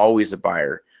buyer, always a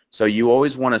buyer. So you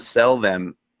always want to sell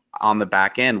them on the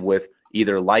back end with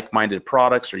either like-minded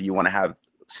products, or you want to have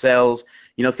sales.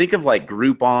 Think of like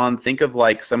Groupon, think of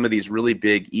like some of these really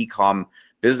big e-com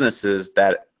businesses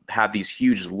that have these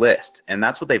huge lists, and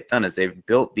that's what they've done, is they've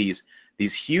built these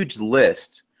huge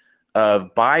lists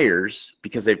of buyers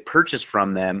because they've purchased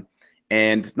from them.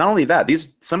 And not only that,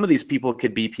 some of these people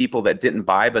could be people that didn't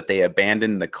buy, but they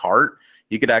abandoned the cart.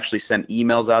 You could actually send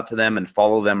emails out to them and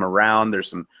follow them around. There's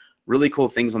some really cool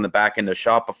things on the back end of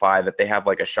Shopify, that they have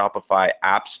like a Shopify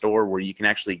app store where you can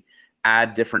actually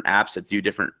add different apps that do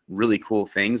different really cool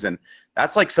things. And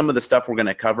that's like some of the stuff we're going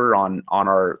to cover on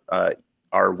our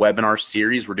webinar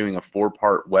series. We're doing a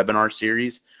 4-part webinar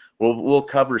series. We'll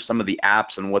cover some of the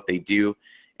apps and what they do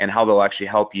and how they'll actually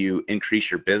help you increase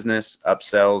your business,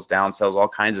 upsells, downsells, all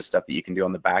kinds of stuff that you can do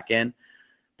on the back end.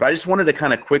 But I just wanted to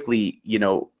kind of quickly,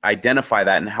 identify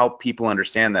that and help people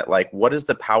understand that, like, what is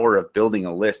the power of building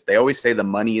a list? They always say the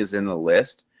money is in the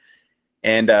list.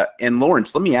 And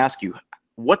Lawrence, let me ask you,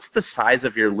 what's the size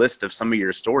of your list of some of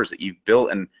your stores that you've built,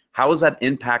 and how has that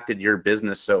impacted your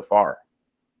business so far?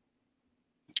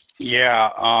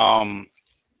 Yeah,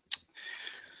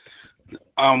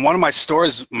 one of my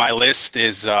stores, my list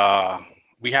is,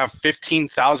 we have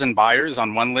 15,000 buyers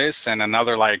on one list and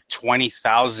another like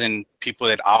 20,000 people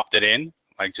that opted in,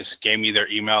 like just gave me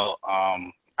their email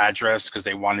address because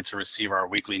they wanted to receive our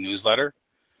weekly newsletter.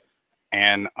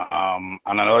 And on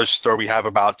another store, we have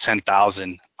about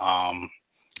 10,000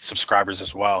 subscribers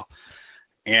as well.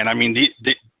 And I mean,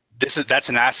 that's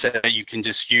an asset that you can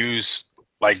just use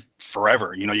like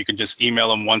forever. You can just email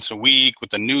them once a week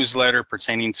with a newsletter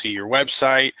pertaining to your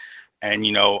website, and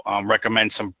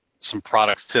recommend some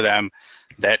products to them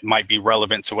that might be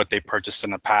relevant to what they purchased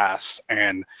in the past.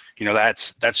 And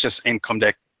that's just income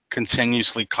that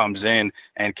continuously comes in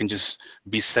and can just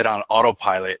be set on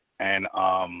autopilot. And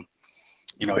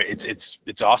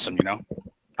it's awesome.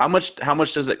 How much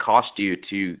does it cost you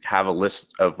to have a list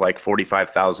of like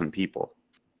 45,000 people?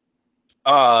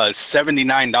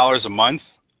 $79 a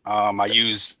month. I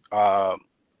use a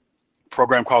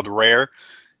program called Rare,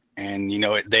 and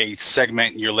they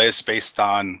segment your list based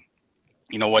on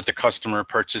what the customer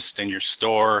purchased in your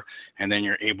store, and then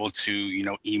you're able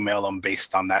to email them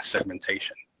based on that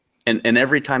segmentation. And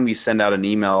every time you send out an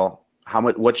email,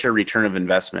 what's your return of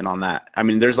investment on that? I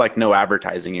mean, there's like no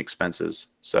advertising expenses.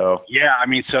 So yeah, I'm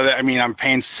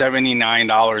paying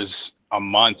 $79 a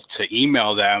month to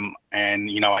email them, and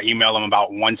I email them about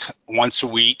once a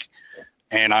week,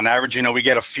 and on average we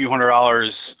get a few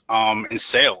 $100s in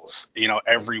sales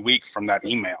every week from that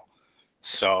email.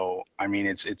 So I mean,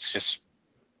 it's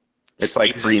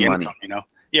like free money.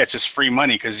 Yeah, it's just free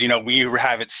money, because we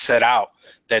have it set out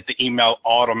that the email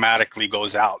automatically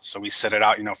goes out. So we set it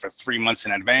out for 3 months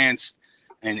in advance,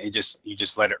 and you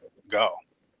just let it go.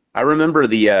 I remember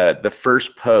the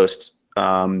first post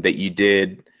that you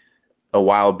did a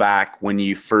while back when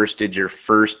you first did your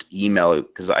first email,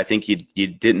 because I think you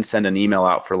didn't send an email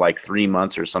out for like 3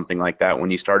 months or something like that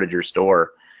when you started your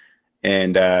store.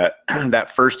 And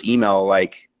that first email,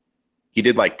 like, you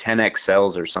did like 10x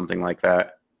sales or something like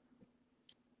that.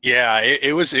 Yeah,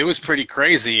 it was pretty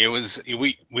crazy.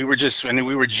 We were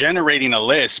generating a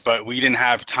list, but we didn't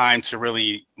have time to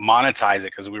really monetize it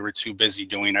because we were too busy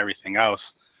doing everything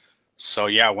else. So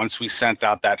yeah, once we sent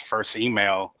out that first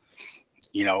email,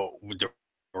 the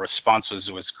response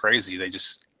was crazy. They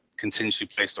just continuously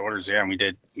placed orders. Yeah, and we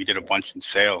did a bunch in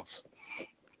sales.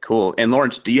 Cool. And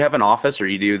Lawrence, do you have an office, or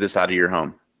you do this out of your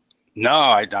home? No,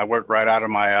 I work right out of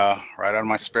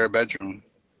my spare bedroom.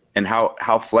 And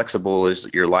how flexible is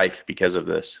your life because of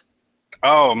this?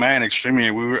 Oh man,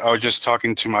 extremely. I was just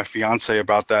talking to my fiance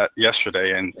about that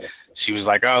yesterday, and she was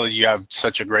like, "Oh, you have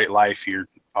such a great life. You're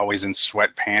always in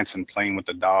sweatpants and playing with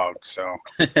the dog, so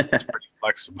it's pretty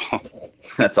flexible."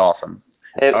 That's awesome.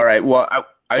 All right. Well,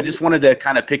 I just wanted to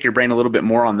kind of pick your brain a little bit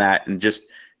more on that, and just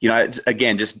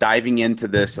again, just diving into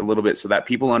this a little bit so that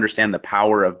people understand the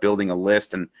power of building a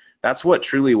list. And that's what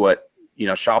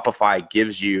Shopify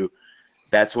gives you.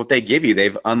 That's what they give you.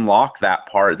 They've unlocked that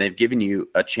part. They've given you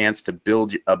a chance to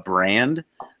build a brand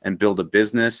and build a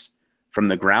business from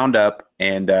the ground up,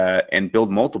 and build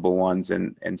multiple ones.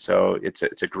 And so it's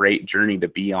a great journey to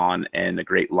be on, and a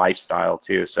great lifestyle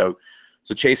too. So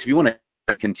Chase, if you want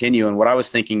to continue, and what I was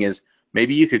thinking is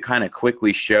maybe you could kind of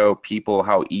quickly show people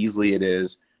how easily it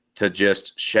is to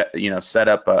just set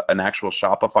up an actual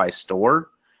Shopify store.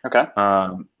 Okay.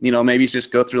 Maybe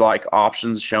just go through like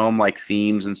options, show them like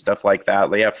themes and stuff like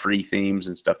that. They have free themes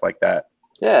and stuff like that.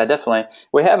 Yeah, definitely.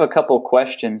 We have a couple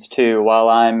questions too while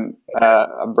I'm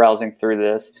browsing through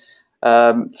this.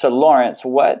 So Lawrence,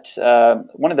 one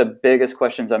of the biggest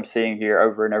questions I'm seeing here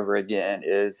over and over again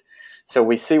is, so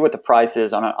we see what the price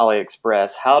is on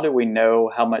AliExpress. How do we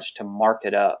know how much to mark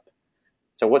it up?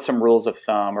 So what's some rules of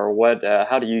thumb, or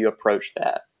how do you approach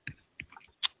that?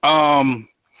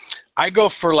 I go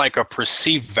for like a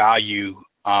perceived value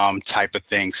type of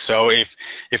thing. So if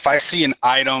I see an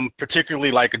item,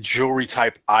 particularly like a jewelry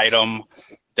type item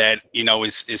that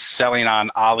is selling on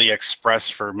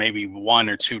AliExpress for maybe $1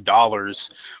 or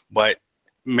 $2, but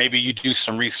maybe you do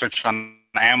some research on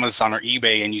Amazon or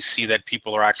eBay and you see that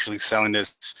people are actually selling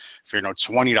this for, $20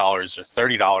 or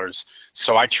 $30.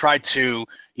 So I try to,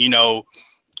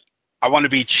 I want to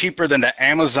be cheaper than the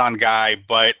Amazon guy,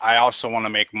 but I also want to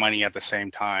make money at the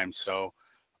same time. So,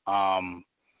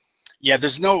 yeah,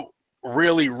 there's no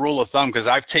really rule of thumb, because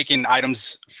I've taken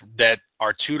items that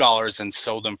are $2 and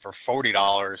sold them for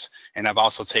 $40, and I've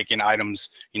also taken items,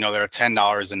 that are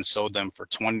 $10 and sold them for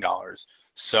 $20.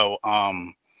 So,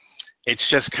 it's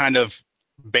just kind of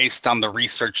based on the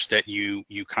research that you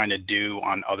kind of do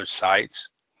on other sites.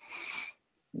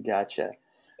 Gotcha.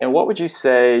 And what would you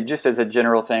say, just as a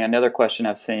general thing, another question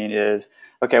I've seen is,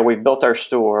 okay, we've built our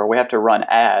store, we have to run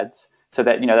ads, so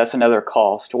that, that's another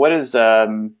cost. What is,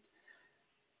 let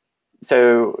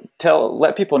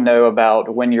people know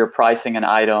about when you're pricing an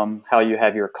item, how you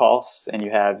have your costs and you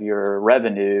have your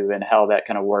revenue, and how that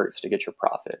kind of works to get your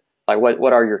profit. Like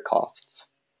what are your costs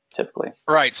typically?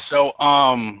 Right. So,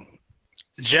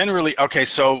 generally, okay,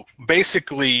 so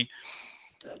basically,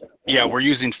 yeah, we're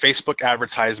using Facebook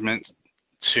advertisements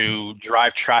to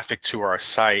drive traffic to our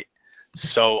site.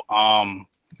 So,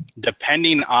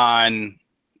 depending on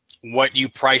what you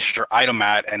price your item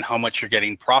at and how much you're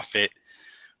getting profit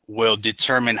will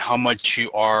determine how much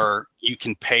you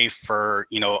can pay for,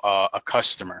 a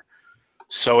customer.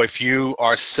 So if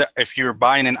you're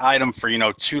buying an item for,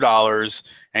 $2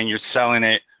 and you're selling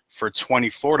it for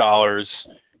 $24,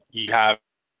 you have,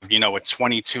 a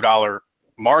 $22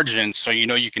 margin. So,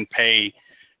 you can pay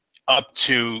up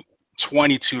to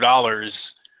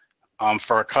 $22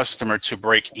 for a customer to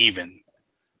break even.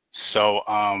 So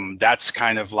that's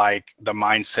kind of like the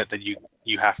mindset that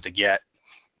you have to get.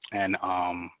 And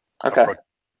okay,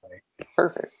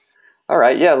 perfect. All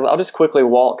right, yeah, I'll just quickly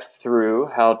walk through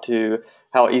how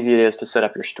easy it is to set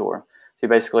up your store. So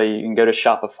basically, you can go to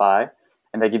Shopify,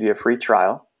 and they give you a free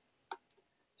trial.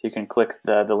 So you can click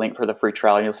the link for the free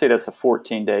trial, and you'll see that's a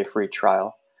 14-day free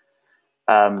trial.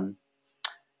 And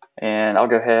I'll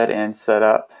go ahead and set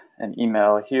up an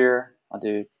email here. I'll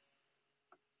do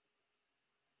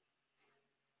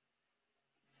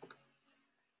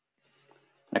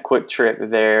a quick trick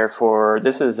there for,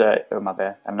 this is oh my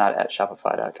bad, I'm not at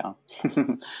Shopify.com.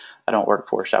 I don't work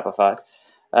for Shopify.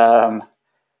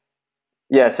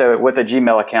 Yeah, so with a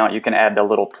Gmail account, you can add the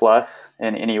little plus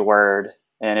in any word,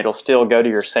 and it'll still go to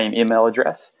your same email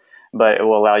address, but it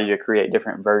will allow you to create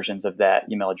different versions of that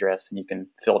email address, and you can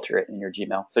filter it in your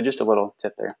Gmail. So just a little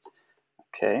tip there.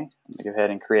 Okay, let me go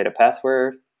ahead and create a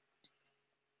password.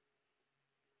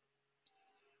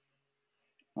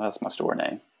 Well, that's my store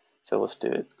name. So let's do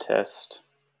it, test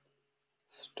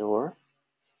store.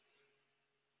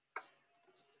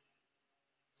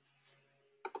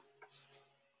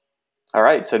 All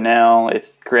right, so now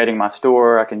it's creating my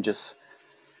store. I can just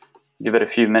give it a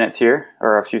few minutes here,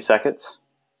 or a few seconds.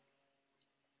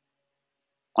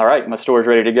 All right, my store is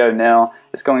ready to go. Now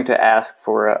it's going to ask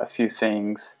for a few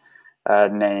things,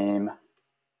 name,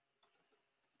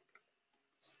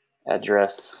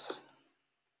 address,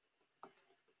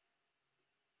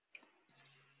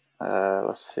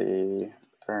 let's see,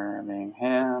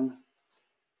 Birmingham.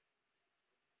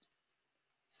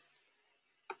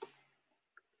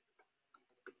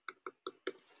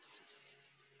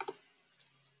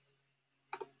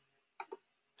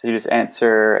 So you just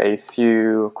answer a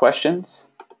few questions,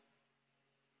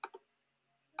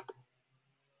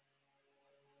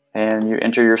 and you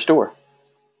enter your store.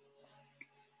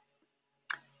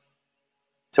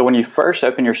 So when you first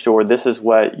open your store, this is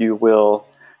what you will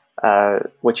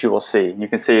see. You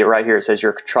can see it right here. It says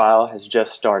your trial has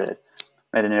just started,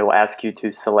 and then it will ask you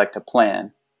to select a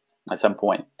plan at some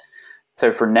point.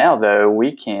 So for now, though,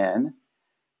 we can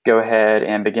go ahead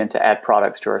and begin to add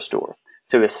products to our store.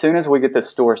 So as soon as we get the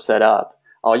store set up,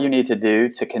 all you need to do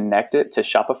to connect it to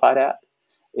Shopify app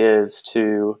is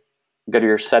to go to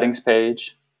your settings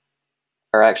page,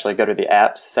 or actually go to the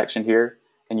apps section here,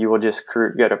 and you will just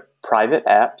go to private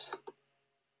apps,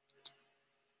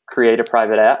 create a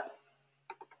private app,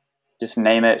 just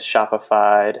name it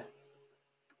Shopify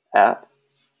app,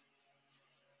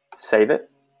 save it,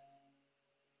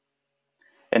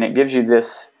 and it gives you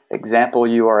this example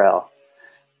URL.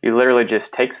 You literally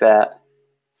just take that,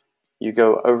 you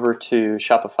go over to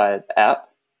Shopify app,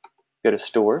 go to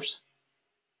stores,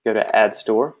 go to add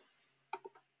store,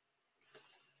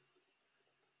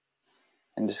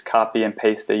 and just copy and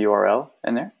paste the URL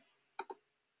in there.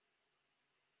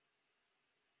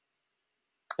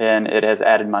 And it has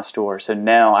added my store. So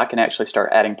now I can actually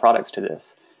start adding products to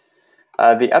this.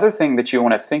 The other thing that you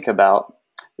want to think about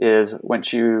is when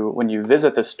you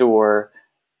visit the store,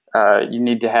 you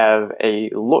need to have a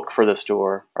look for the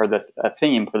store, or a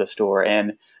theme for the store.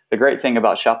 And the great thing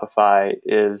about Shopify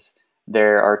is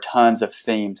there are tons of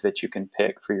themes that you can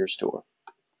pick for your store.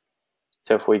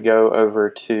 So if we go over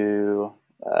to,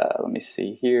 let me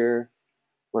see here,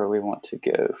 where we want to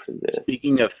go for this.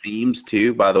 Speaking of themes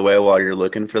too, by the way, while you're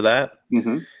looking for that,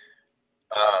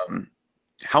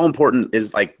 how important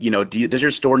is, like, does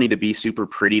your store need to be super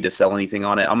pretty to sell anything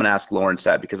on it? I'm gonna ask Lawrence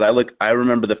that, because I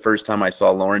remember the first time I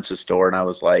saw Lawrence's store and I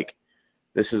was like,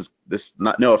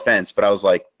 not, no offense, but I was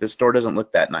like, this store doesn't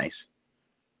look that nice.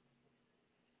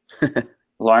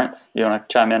 Lawrence, you want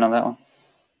to chime in on that one?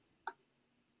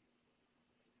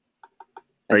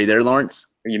 Are you there, Lawrence?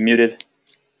 Are you muted?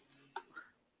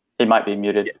 He might be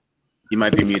muted. Yeah. You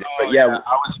might be muted, Oh, but yeah.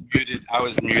 I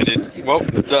was muted. Well,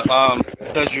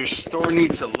 does your store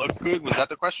need to look good? Was that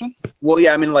the question? Well,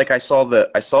 yeah, I mean, like, I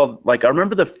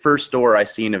remember the first store I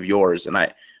seen of yours, and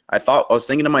I was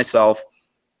thinking to myself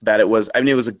that it was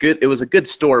a good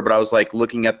store, but I was like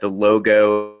looking at the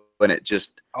logo and it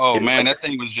just, oh man, that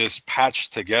thing was just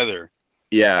patched together.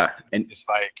 Yeah, and it's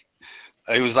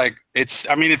like,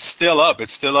 it's still up.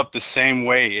 It's still up the same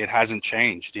way. It hasn't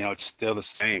changed. It's still the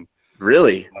same.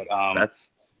 Really? But,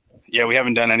 yeah, we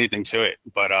haven't done anything to it.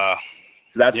 But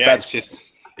that's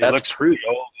looks proof. pretty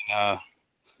old and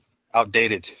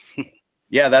outdated.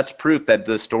 Yeah, that's proof that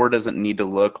the store doesn't need to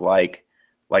look like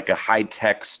a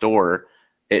high-tech store.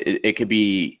 It could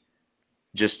be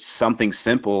just something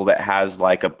simple that has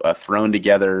like a thrown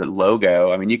together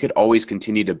logo. I mean, you could always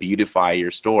continue to beautify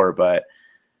your store, but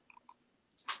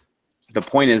the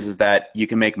point is that you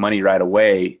can make money right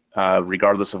away,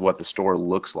 regardless of what the store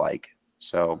looks like.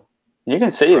 So you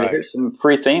can see there's some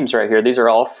free themes right here. These are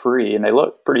all free and they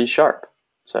look pretty sharp.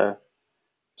 So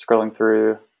scrolling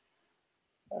through,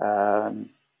 and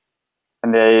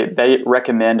they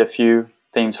recommend a few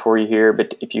themes for you here,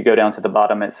 but if you go down to the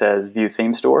bottom, it says View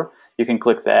Theme Store. You can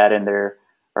click that, and there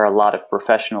are a lot of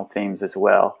professional themes as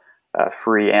well,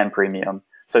 free and premium.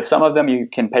 So some of them you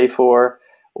can pay for,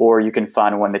 or you can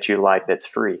find one that you like that's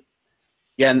free.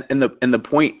 Yeah, and the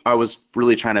point I was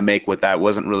really trying to make with that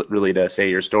wasn't really to say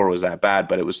your store was that bad,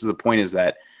 but it was, the point is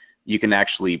that you can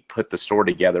actually put the store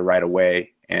together right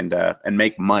away and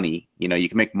make money. You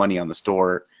can make money on the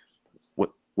store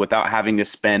without having to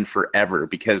spend forever,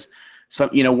 because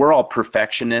we're all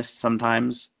perfectionists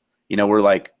sometimes. We're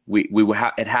like,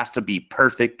 it has to be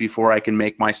perfect before I can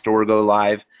make my store go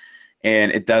live,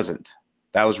 and it doesn't.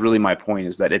 That was really my point,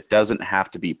 is that it doesn't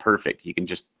have to be perfect. You can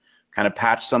just kind of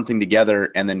patch something together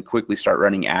and then quickly start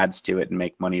running ads to it and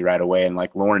make money right away. And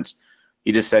like Lawrence,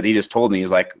 he just told me,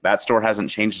 he's like, that store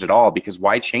hasn't changed at all, because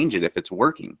why change it if it's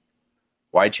working?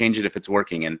 Why change it if it's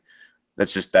working? And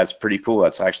that's pretty cool.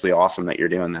 That's actually awesome that you're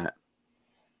doing that.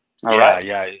 All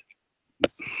right.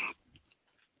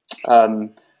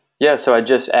 Yeah, so I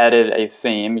just added a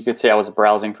theme. You could see I was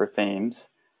browsing for themes,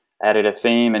 added a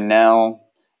theme, and now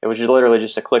it was literally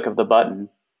just a click of the button,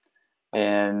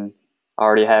 and I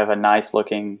already have a nice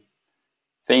looking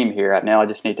theme here. Right now I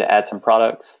just need to add some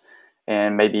products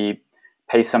and maybe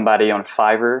pay somebody on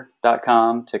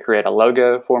Fiverr.com to create a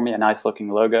logo for me, a nice looking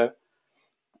logo,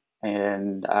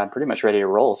 and I'm pretty much ready to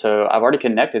roll. So I've already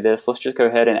connected this. Let's just go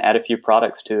ahead and add a few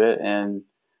products to it, and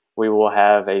we will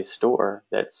have a store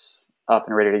that's up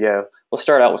and ready to go. We'll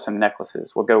start out with some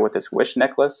necklaces. We'll go with this wish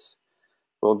necklace.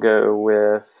 We'll go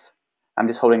with, I'm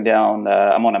just holding down,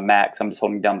 I'm on a Mac, so I'm just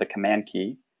holding down the command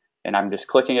key, and I'm just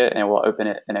clicking it, and we'll open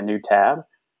it in a new tab.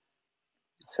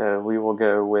 So we will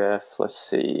go with, let's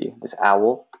see, this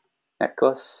owl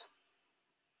necklace.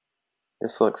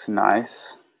 This looks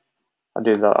nice. I'll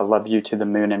do the I love you to the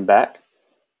moon and back.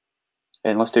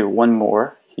 And let's do one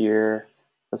more here.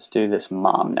 Let's do this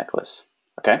mom necklace.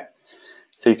 Okay.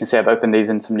 So you can see I've opened these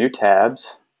in some new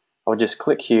tabs. I'll just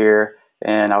click here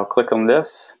and I'll click on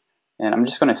this, and I'm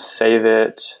just going to save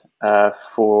it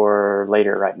for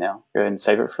later right now. Go ahead and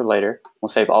save it for later. We'll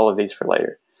save all of these for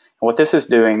later. And what this is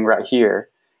doing right here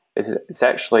is it's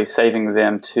actually saving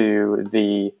them to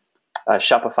the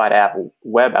Shopify app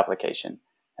web application.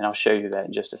 And I'll show you that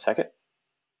in just a second.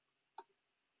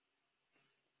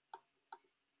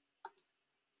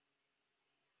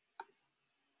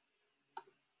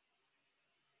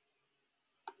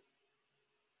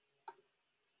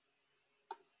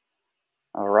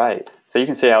 All right, so you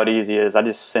can see how easy it is. I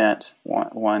just sent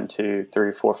one, two,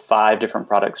 three, four, 5 different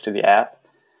products to the app.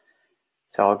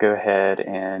 So I'll go ahead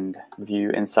and view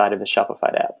inside of the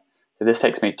Shopify app. So this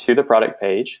takes me to the product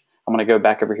page. I'm going to go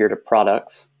back over here to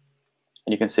products,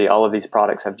 and you can see all of these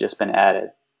products have just been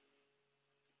added.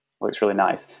 Looks really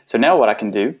nice. So now what I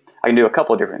can do a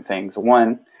couple of different things.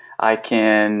 One, I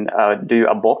can do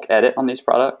a bulk edit on these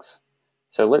products.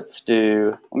 So let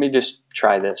me just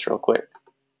try this real quick.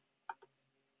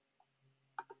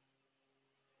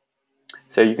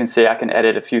 So you can see I can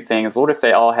edit a few things. What if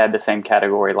they all had the same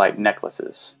category, like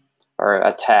necklaces or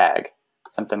a tag,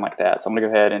 something like that? So I'm gonna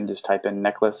go ahead and just type in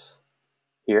necklace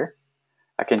here.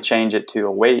 I can change it to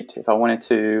a weight if I wanted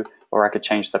to, or I could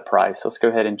change the price. Let's go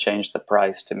ahead and change the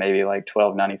price to maybe like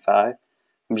 $12.95.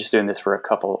 I'm just doing this for a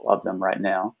couple of them right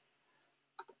now.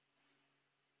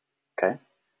 Okay,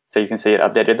 so you can see it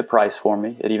updated the price for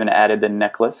me. It even added the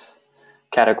necklace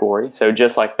category. So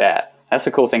just like that. That's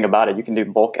the cool thing about it. You can do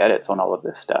bulk edits on all of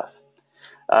this stuff.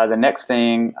 The next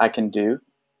thing I can do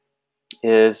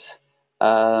is,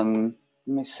 let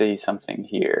me see something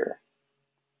here.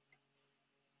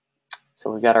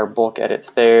 So we've got our bulk edits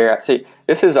there. See,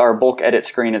 this is our bulk edit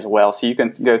screen as well. So you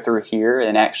can go through here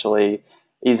and actually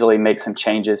easily make some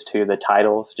changes to the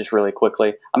titles just really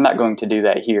quickly. I'm not going to do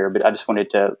that here, but I just wanted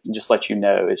to just let you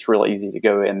know it's real easy to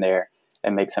go in there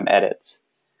and make some edits.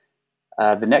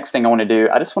 The next thing I want to do,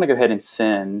 I just want to go ahead and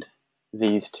send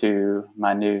these to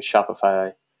my new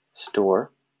Shopify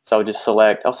store. So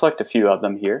I'll select a few of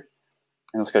them here.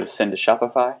 And let's go to send to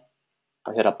Shopify.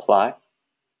 I'll hit apply.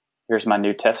 Here's my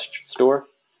new test store.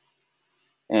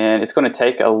 And it's going to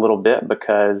take a little bit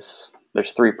because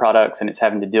there's 3 products and it's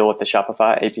having to deal with the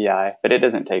Shopify API, but it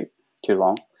doesn't take too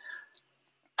long.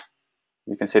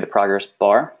 You can see the progress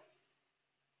bar.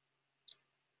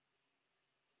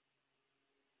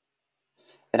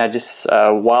 And I just,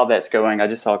 while that's going, I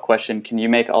just saw a question, can you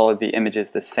make all of the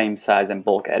images the same size in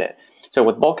bulk edit? So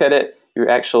with bulk edit, you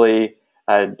actually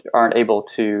aren't able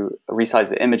to resize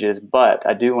the images, but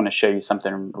I do want to show you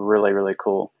something really, really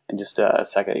cool in just a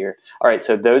second here. All right,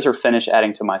 so those are finished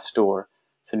adding to my store.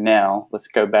 So now let's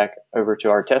go back over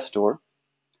to our test store.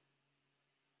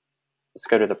 Let's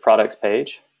go to the products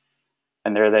page,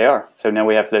 and there they are. So now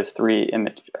we have those 3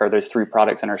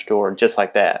 products in our store just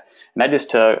like that. And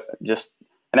that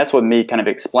and that's with me kind of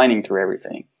explaining through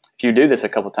everything. If you do this a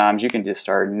couple times, you can just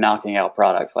start knocking out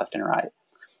products left and right.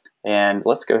 And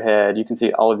let's go ahead. You can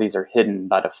see all of these are hidden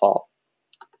by default.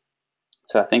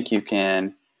 So I think you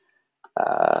can,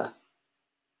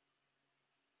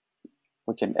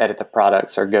 we can edit the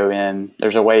products or go in.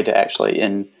 There's a way to actually,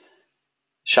 in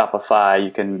Shopify,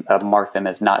 you can mark them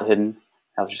as not hidden.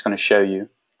 I was just going to show you.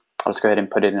 Let's go ahead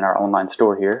and put it in our online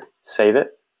store here. Save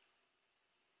it.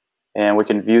 And we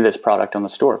can view this product on the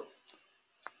store.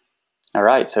 All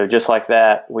right, so just like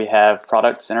that, we have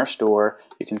products in our store.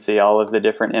 You can see all of the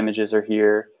different images are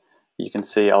here. You can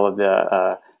see all of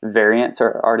the variants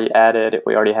are already added.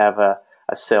 We already have a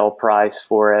sale price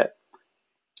for it.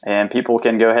 And people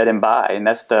can go ahead and buy. And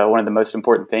that's one of the most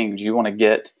important things. You want to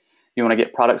get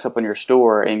products up on your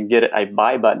store and get a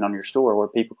buy button on your store where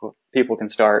people can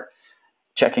start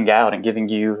checking out and giving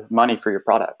you money for your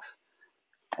products.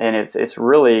 And it's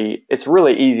really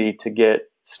easy to get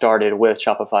started with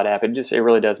Shopify app. It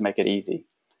really does make it easy.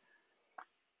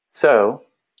 So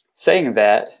saying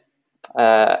that,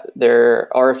 there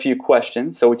are a few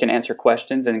questions, so we can answer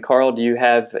questions. And Carl, do you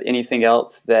have anything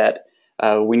else that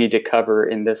we need to cover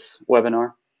in this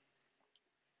webinar?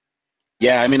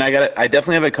 Yeah, I mean, I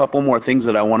definitely have a couple more things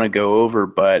that I want to go over,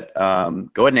 but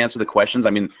go ahead and answer the questions.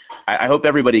 I mean, I hope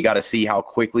everybody got to see how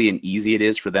quickly and easy it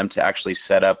is for them to actually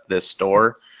set up this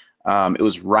store. It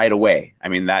was right away. I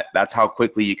mean, that's how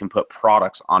quickly you can put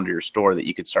products onto your store that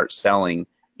you could start selling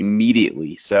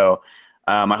immediately. So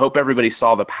I hope everybody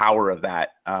saw the power of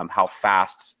that, how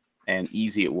fast and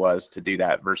easy it was to do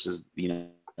that versus the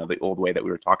old way that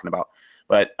we were talking about.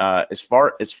 But as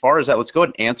far as that, let's go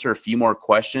ahead and answer a few more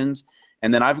questions.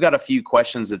 And then I've got a few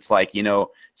questions. It's like,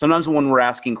 sometimes when we're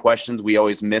asking questions, we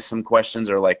always miss some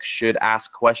questions or like should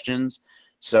ask questions.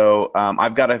 So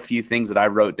I've got a few things that I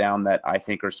wrote down that I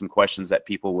think are some questions that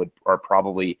people are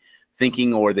probably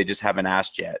thinking or they just haven't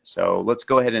asked yet. So let's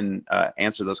go ahead and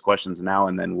answer those questions now,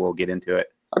 and then we'll get into it.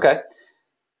 Okay.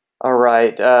 All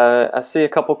right. I see a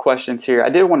couple questions here. I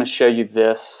did want to show you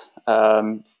this.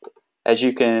 As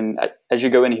you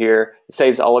go in here, it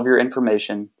saves all of your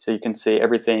information, so you can see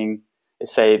everything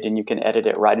is saved, and you can edit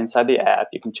it right inside the app.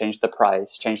 You can change the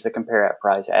price, change the compare app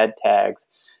price, add tags.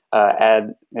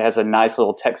 It has a nice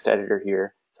little text editor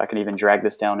here, so I can even drag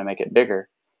this down and make it bigger.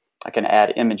 I can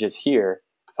add images here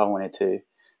if I wanted to.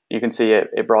 You can see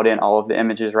it brought in all of the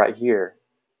images right here.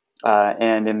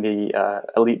 And in the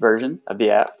elite version of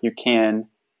the app, you can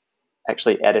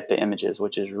actually edit the images,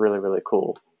 which is really, really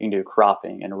cool. You can do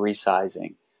cropping and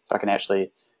resizing. So I can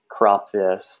actually crop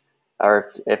this. Or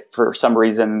if for some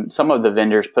reason, some of the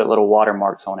vendors put little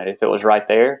watermarks on it. If it was right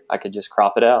there, I could just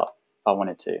crop it out if I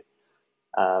wanted to.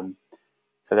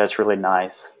 So that's really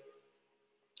nice.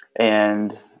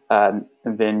 And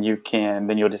then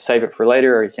you'll just save it for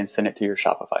later, or you can send it to your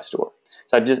Shopify store.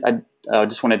 So I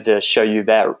just wanted to show you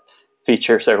that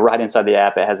feature. So right inside the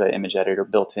app, it has an image editor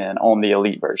built in on the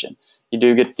Elite version. You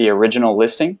do get the original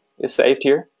listing is saved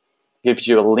here. It gives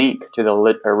you a link to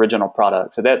the original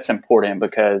product. So that's important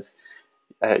because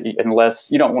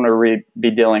unless you don't want to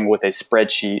be dealing with a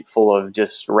spreadsheet full of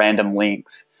just random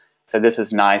links. So this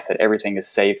is nice that everything is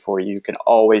saved for you. You can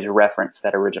always reference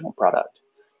that original product.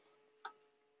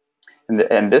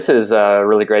 And this is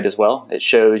really great as well. It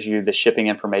shows you the shipping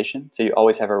information. So you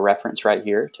always have a reference right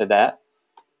here to that.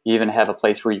 You even have a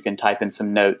place where you can type in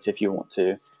some notes if you want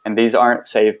to. And these aren't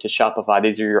saved to Shopify.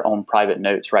 These are your own private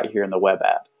notes right here in the web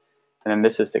app. And then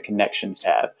this is the connections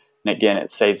tab. And again, it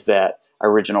saves that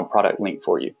original product link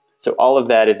for you. So all of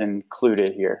that is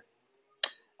included here.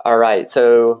 All right,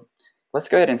 so let's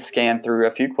go ahead and scan through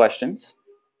a few questions.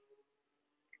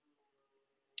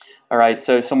 All right,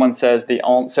 so someone says the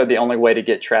only way to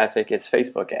get traffic is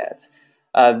Facebook ads.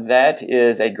 That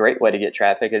is a great way to get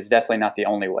traffic. It's definitely not the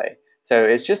only way. So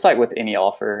it's just like with any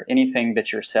offer, anything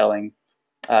that you're selling,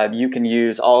 you can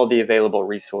use all the available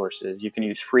resources. You can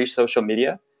use free social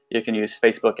media. You can use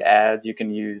Facebook ads. You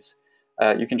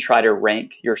can try to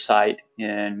rank your site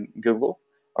in Google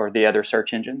or the other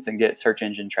search engines and get search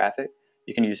engine traffic.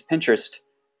 You can use Pinterest,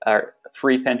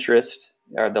 free Pinterest,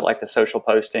 or like the social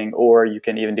posting, or you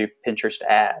can even do Pinterest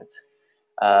ads,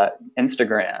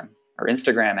 Instagram or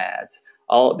Instagram ads.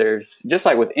 There's just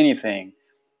like with anything,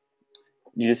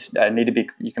 you just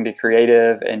you can be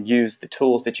creative and use the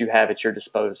tools that you have at your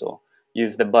disposal.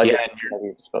 Use the budget at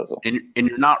your disposal. And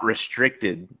you're not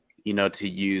restricted, to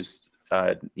use,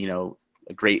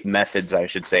 great methods, I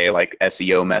should say, like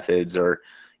SEO methods, or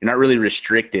you're not really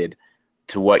restricted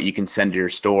to what you can send to your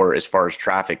store as far as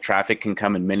traffic. Traffic can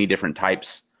come in many different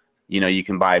types. You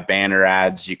can buy banner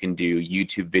ads, you can do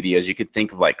YouTube videos, you could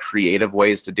think of like creative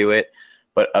ways to do it.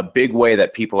 But a big way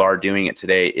that people are doing it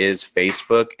today is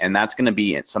Facebook, and that's going to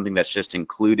be something that's just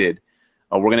included.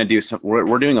 We're going to do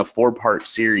we're doing a 4-part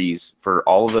series for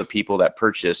all of the people that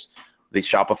purchase the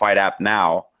Shopify app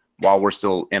now while we're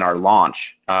still in our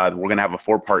launch. We're going to have a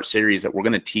 4-part series that we're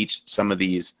going to teach some of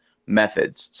these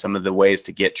methods, some of the ways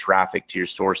to get traffic to your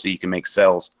store so you can make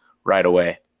sales right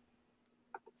away.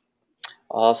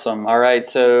 Awesome. All right,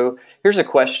 so here's a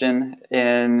question,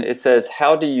 and it says,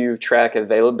 how do you track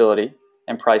availability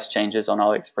and price changes on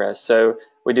AliExpress? So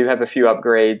we do have a few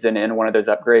upgrades, and in one of those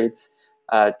upgrades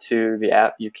to the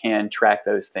app, you can track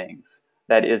those things.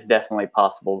 That is definitely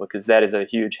possible because that is a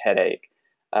huge headache.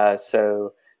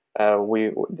 So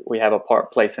we have a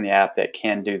place in the app that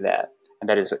can do that, and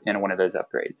that is in one of those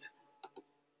upgrades.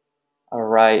 All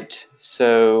right,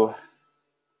 so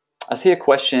I see a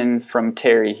question from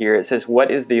Terry here. It says,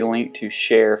 what is the link to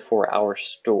share for our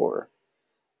store?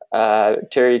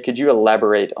 Terry, could you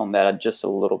elaborate on that just a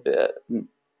little bit?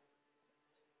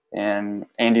 And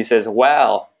Andy says,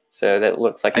 wow. So that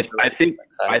looks like I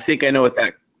think I know what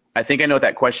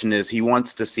that question is. He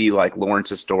wants to see like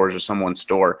Lawrence's stores or someone's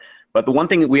store. But the one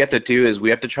thing that we have to do is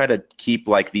we have to try to keep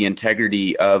like the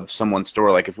integrity of someone's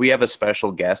store. Like if we have a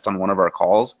special guest on one of our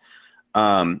calls,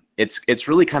 it's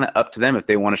really kind of up to them if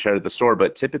they want to share at the store.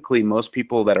 But typically most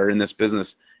people that are in this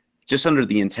business, just under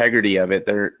the integrity of it,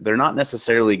 they're not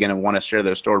necessarily going to want to share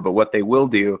their store. But what they will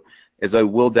do is I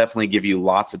will definitely give you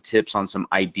lots of tips on some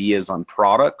ideas on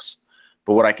products.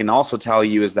 But what I can also tell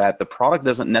you is that the product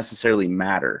doesn't necessarily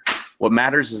matter. What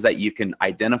matters is that you can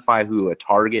identify who a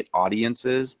target audience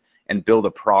is and build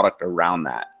a product around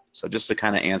that. So just to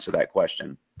kind of answer that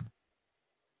question.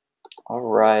 All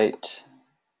right.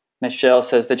 Michelle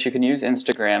says that you can use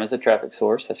Instagram as a traffic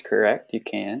source. That's correct. You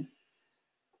can.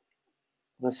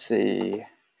 Let's see.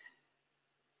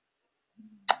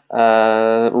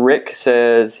 Rick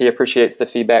says he appreciates the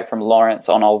feedback from Lawrence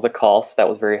on all of the costs. That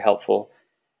was very helpful.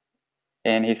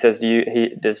 And he says,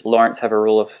 does Lawrence have a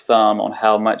rule of thumb on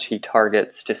how much he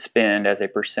targets to spend as a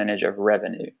percentage of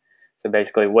revenue? So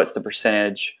basically, what's the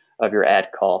percentage of your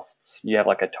ad costs? You have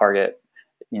like a target,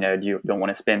 you don't want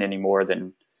to spend any more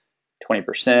than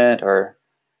 20%, or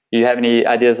do you have any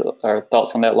ideas or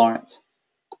thoughts on that, Lawrence?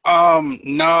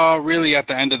 No, really at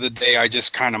the end of the day, I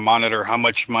just kind of monitor how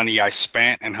much money I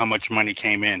spent and how much money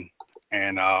came in.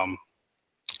 And I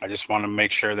just want to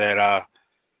make sure that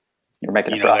you're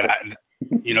making a profit.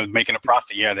 Making a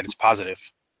profit, that it's positive.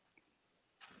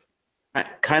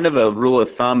 Kind of a rule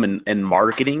of thumb in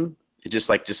marketing, just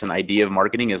an idea of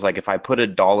marketing is like if I put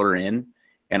 $1 in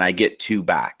and I get 2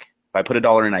 back. If I put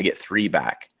 $1 in, I get 3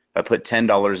 back. If I put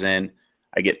 $10 in,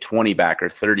 I get 20 back or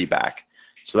 30 back.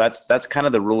 So that's kind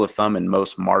of the rule of thumb in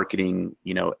most marketing,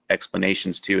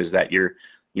 explanations too, is that you're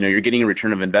getting a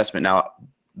return of investment. Now,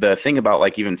 the thing about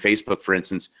like even Facebook, for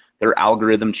instance, their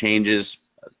algorithm changes,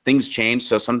 things change.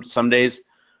 So some days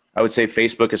I would say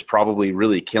Facebook is probably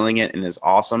really killing it and is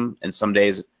awesome, and some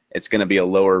days it's going to be a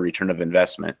lower return of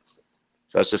investment.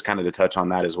 So that's just kind of to touch on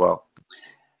that as well.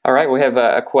 All right, we have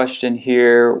a question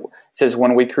here. It says,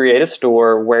 when we create a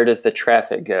store, where does the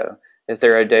traffic go? Is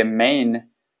there a domain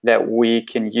that we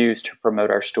can use to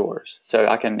promote our stores? So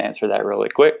I can answer that really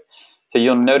quick. So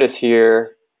you'll notice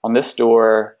here on this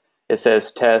store, it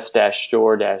says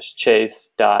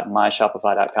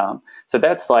test-store-chase.myshopify.com. So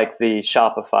that's like the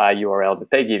Shopify URL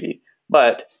that they give you,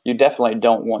 but you definitely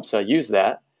don't want to use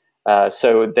that.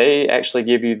 So they actually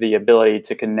give you the ability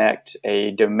to connect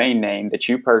a domain name that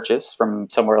you purchase from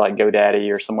somewhere like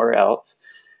GoDaddy or somewhere else,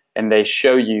 and they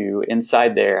show you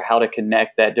inside there how to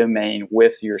connect that domain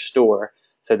with your store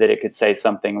so that it could say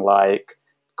something like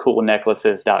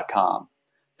coolnecklaces.com.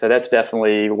 So that's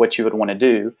definitely what you would want to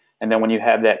do. And then when you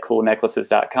have that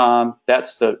coolnecklaces.com,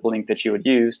 that's the link that you would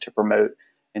use to promote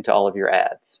into all of your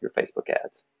ads, your Facebook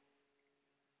ads.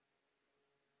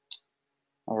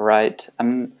 All right.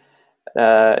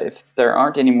 If there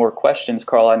aren't any more questions,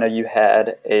 Carl, I know you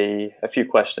had a few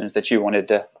questions that you wanted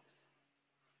to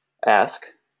ask.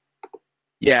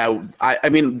 Yeah, I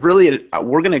mean, really,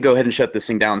 we're going to go ahead and shut this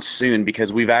thing down soon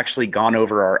because we've actually gone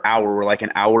over our hour. We're like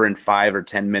an hour and 5 or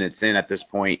 10 minutes in at this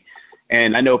point.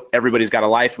 And I know everybody's got a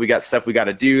life. We got stuff we got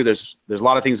to do. There's a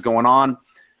lot of things going on.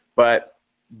 But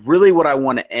really what I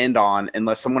want to end on,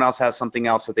 unless someone else has something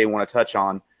else that they want to touch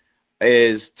on,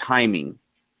 is timing,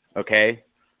 okay?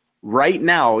 Right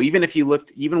now, even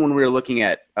when we were looking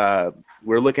at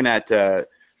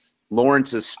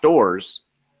Lawrence's stores,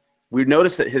 we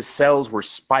noticed that his sales were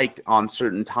spiked on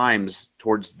certain times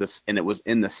towards this, and it was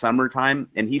in the summertime,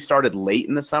 and he started late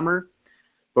in the summer.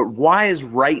 But why is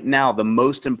right now the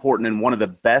most important and one of the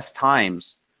best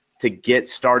times to get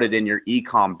started in your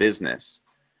e-com business?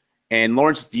 And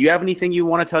Lawrence, do you have anything you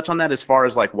want to touch on that as far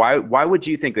as like why would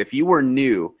you think that if you were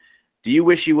new, do you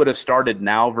wish you would have started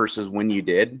now versus when you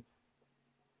did?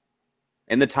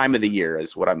 And the time of the year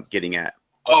is what I'm getting at.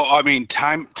 Oh, I mean,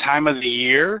 time of the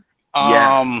year?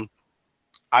 Yeah.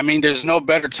 I mean, there's no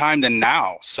better time than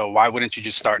now. So why wouldn't you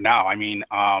just start now? I mean,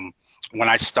 when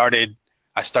I started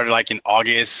like in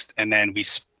August, and then we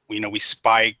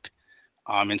spiked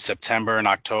in September and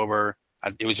October.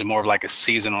 It was more of like a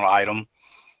seasonal item.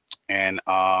 And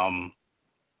I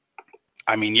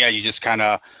mean, yeah, you just kind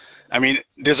of, I mean,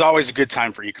 there's always a good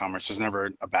time for e-commerce. There's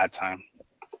never a bad time.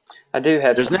 I do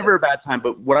have. There's never a bad time,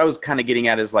 but what I was kind of getting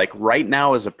at is like right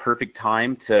now is a perfect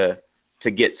time to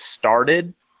get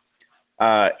started,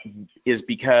 is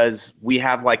because we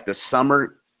have like the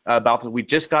summer we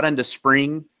just got into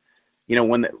spring.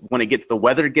 When the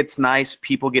weather gets nice,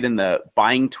 people get in the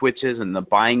buying twitches and the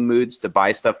buying moods to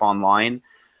buy stuff online.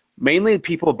 Mainly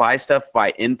people buy stuff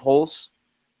by impulse.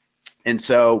 And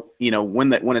so,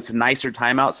 when it's a nicer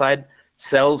time outside,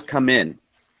 sales come in.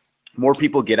 More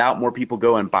people get out, more people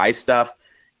go and buy stuff,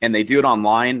 and they do it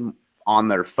online, on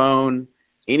their phone,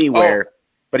 anywhere.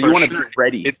 But you want to be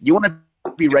ready. You want to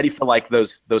be ready for like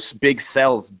those big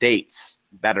sales dates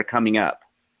that are coming up.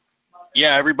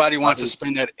 Yeah, everybody wants to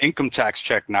spend that income tax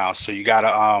check now, so you gotta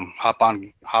hop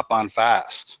on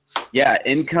fast. Yeah,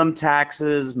 income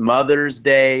taxes, Mother's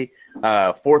Day,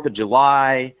 4th of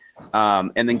July,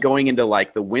 and then going into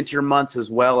like the winter months as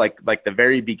well, like the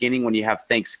very beginning when you have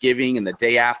Thanksgiving and the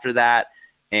day after that,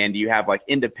 and you have like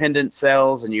independent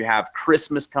sales and you have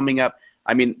Christmas coming up.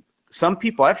 I mean,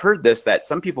 I've heard that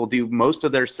some people do most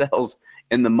of their sales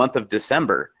in the month of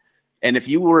December. And if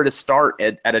you were to start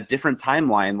at a different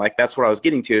timeline, like that's what I was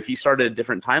getting to, if you started a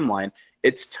different timeline,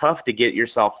 it's tough to get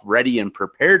yourself ready and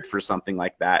prepared for something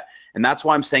like that. And that's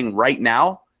why I'm saying right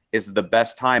now is the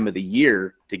best time of the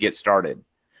year to get started.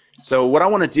 So what I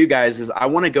want to do, guys, is I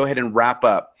want to go ahead and wrap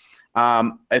up.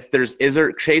 Chase,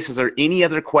 is there any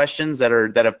other questions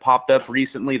that have popped up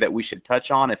recently that we should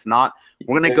touch on? If not,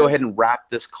 we're going to go ahead and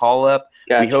wrap this call up.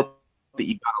 Gotcha. We hope that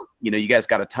you guys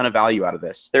got a ton of value out of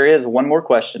this. There is one more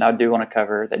question I do want to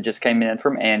cover that just came in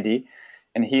from Andy,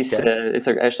 and he said it's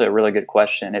actually a really good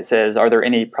question. It says, are there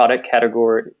any products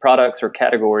or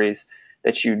categories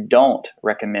that you don't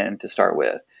recommend to start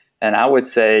with? And I would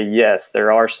say yes,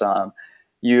 there are some.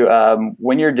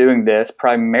 When you're doing this,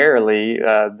 primarily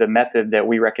the method that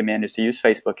we recommend is to use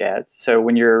Facebook ads. So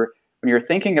when you're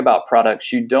thinking about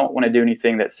products, you don't want to do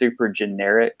anything that's super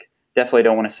generic. Definitely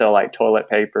don't want to sell like toilet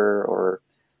paper or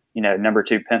number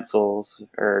 2 pencils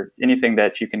or anything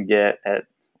that you can get at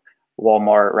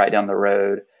Walmart right down the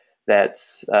road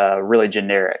that's really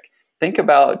generic. think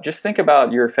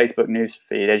about your Facebook news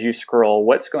feed as you scroll.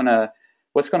 What's gonna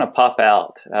pop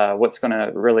out? What's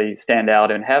gonna really stand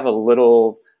out and have a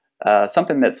little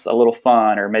something that's a little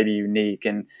fun or maybe unique?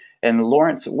 And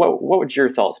Lawrence, what would your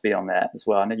thoughts be on that as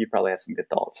well? I know you probably have some good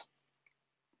thoughts.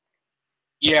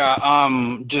 Yeah,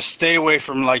 just stay away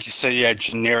from, like you said, yeah,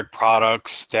 generic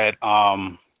products that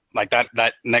like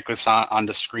that necklace on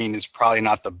the screen is probably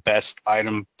not the best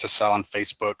item to sell on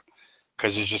Facebook,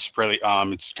 because it's just really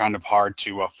it's kind of hard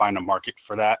to find a market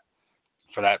for that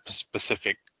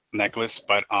specific necklace.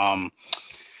 But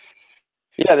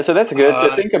Yeah, so that's good.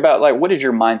 So think about, like, what is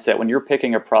your mindset when you're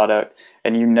picking a product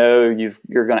and you know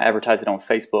you're going to advertise it on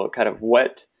Facebook? Kind of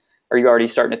what are you already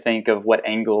starting to think of, what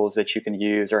angles that you can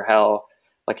use, or how,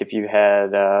 like if you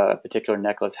had a particular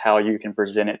necklace, how you can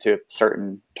present it to a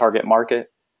certain target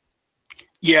market?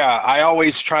 yeah, I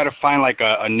always try to find like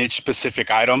a niche specific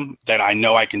item that I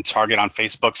know I can target on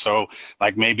Facebook. So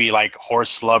like maybe like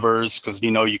horse lovers, because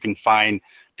you can find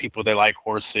people that like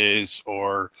horses,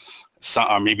 or some,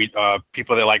 or maybe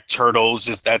people that like turtles.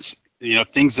 That's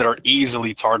things that are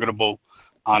easily targetable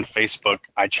on Facebook.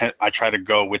 I try to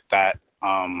go with that,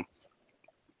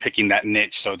 picking that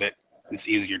niche so that it's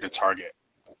easier to target.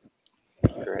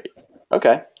 Great.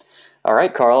 Okay. All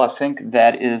right, Carl, I think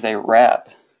that is a wrap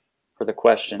for the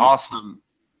question. Awesome,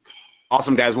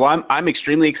 guys. Well, I'm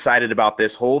extremely excited about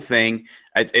this whole thing.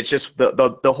 It's just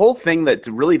the whole thing that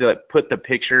really to put the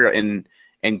picture and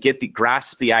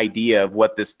grasp the idea of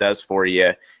what this does for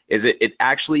you is it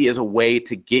actually is a way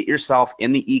to get yourself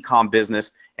in the e-com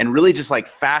business and really just like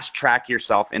fast track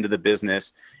yourself into the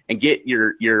business and get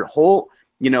your whole,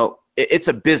 it's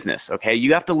a business, okay?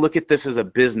 You have to look at this as a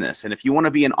business. And if you want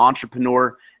to be an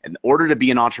entrepreneur, in order to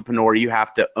be an entrepreneur, you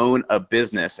have to own a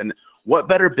business. And what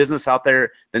better business out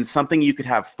there than something you could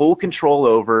have full control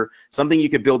over, something you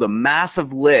could build a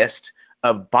massive list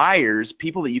of buyers,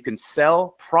 people that you can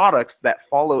sell products that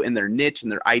follow in their niche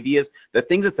and their ideas, the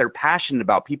things that they're passionate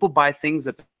about. People buy things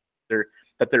that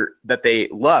they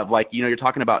love. Like, you're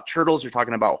talking about turtles, you're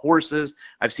talking about horses.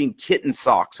 I've seen kitten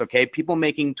socks, okay? People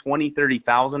making $20,000,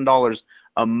 $30,000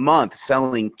 a month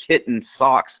selling kitten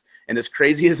socks. And as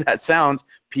crazy as that sounds,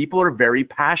 people are very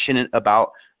passionate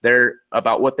about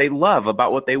what they love,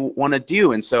 about what they want to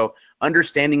do. And so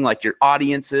understanding like your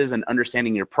audiences and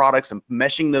understanding your products and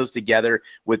meshing those together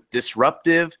with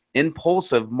disruptive,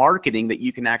 impulsive marketing that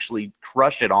you can actually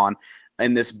crush it on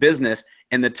in this business.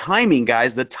 And the timing,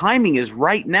 guys, the timing is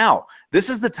right now. This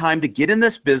is the time to get in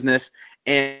this business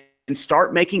and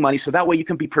start making money, so that way you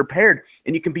can be prepared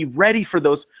and you can be ready for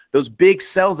those big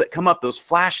sales that come up, those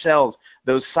flash sales,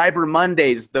 those Cyber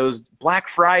Mondays, those Black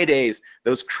Fridays,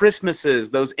 those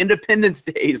Christmases, those Independence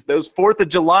Days, those 4th of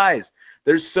Julys.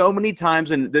 There's so many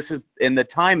times, and the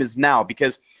time is now,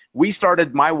 because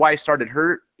my wife started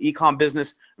her e-com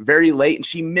business very late and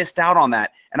she missed out on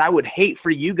that. And I would hate for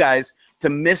you guys to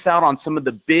miss out on some of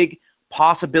the big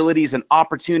possibilities and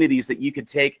opportunities that you could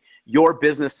take your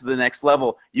business to the next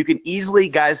level. You can easily,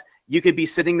 guys, you could be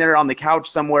sitting there on the couch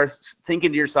somewhere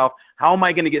thinking to yourself, how am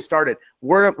I going to get started?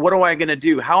 What am I going to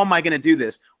do? How am I going to do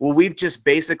this? Well, we've just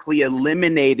basically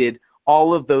eliminated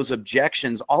all of those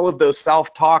objections, all of those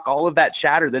self-talk, all of that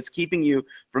chatter that's keeping you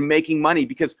from making money,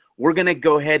 because we're going to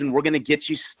go ahead and we're going to get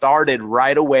you started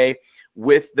right away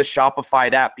with the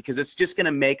Shopify app, because it's just going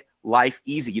to make life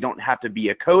easy. You don't have to be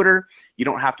a coder. You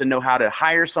don't have to know how to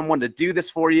hire someone to do this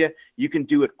for you. You can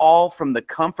do it all from the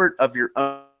comfort of your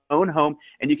own home,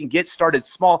 and you can get started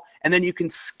small, and then you can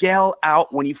scale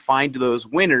out when you find those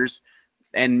winners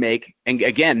and make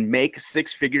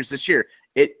 6 figures this year.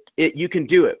 You can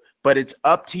do it, but it's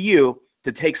up to you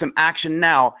to take some action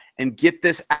now and get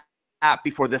this app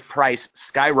before the price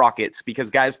skyrockets,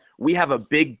 because guys, we have a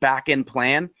big back-end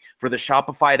plan for the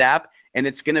Shopify app, and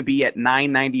it's going to be at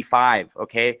 $9.95,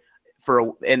 okay?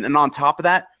 And on top of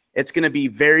that, it's going to be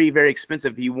very, very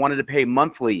expensive if you wanted to pay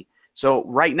monthly. So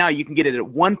right now you can get it at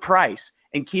one price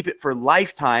and keep it for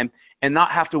lifetime and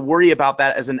not have to worry about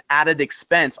that as an added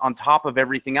expense on top of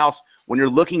everything else when you're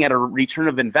looking at a return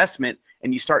of investment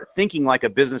and you start thinking like a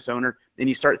business owner and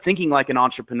you start thinking like an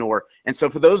entrepreneur. And so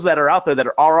for those that are out there that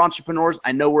are entrepreneurs,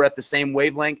 I know we're at the same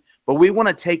wavelength, but we want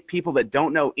to take people that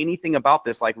don't know anything about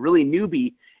this, like really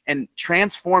newbie, and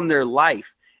transform their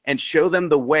life and show them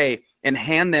the way and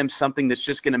hand them something that's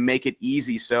just going to make it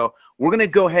easy. So we're going to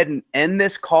go ahead and end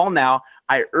this call now.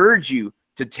 I urge you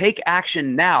to take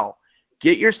action now.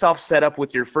 Get yourself set up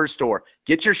with your first store.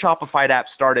 Get your Shopify app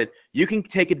started. You can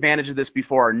take advantage of this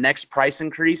before our next price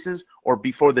increases or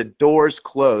before the doors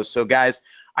close. So guys,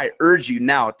 I urge you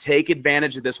now, take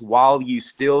advantage of this while you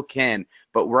still can.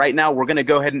 But right now, we're going to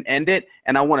go ahead and end it.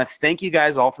 And I want to thank you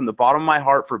guys all from the bottom of my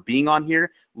heart for being on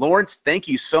here. Lawrence, thank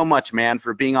you so much, man,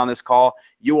 for being on this call.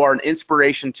 You are an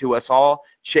inspiration to us all.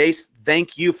 Chase,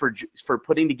 thank you for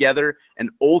putting together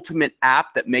an ultimate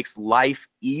app that makes life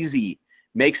easy,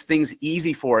 makes things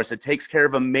easy for us. It takes care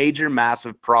of a major,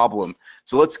 massive problem.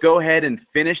 So let's go ahead and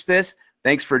finish this.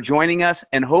 Thanks for joining us,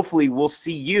 and hopefully we'll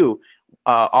see you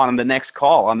on the next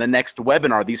call, on the next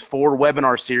webinar, these 4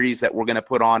 webinar series that we're going to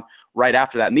put on right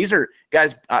after that. And these are,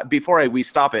 guys, before we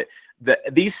stop it,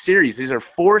 these are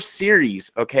 4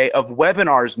 series, okay, of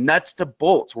webinars, nuts to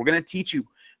bolts. We're going to teach you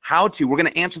we're going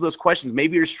to answer those questions.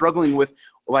 Maybe you're struggling with,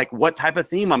 like, what type of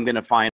theme I'm going to find.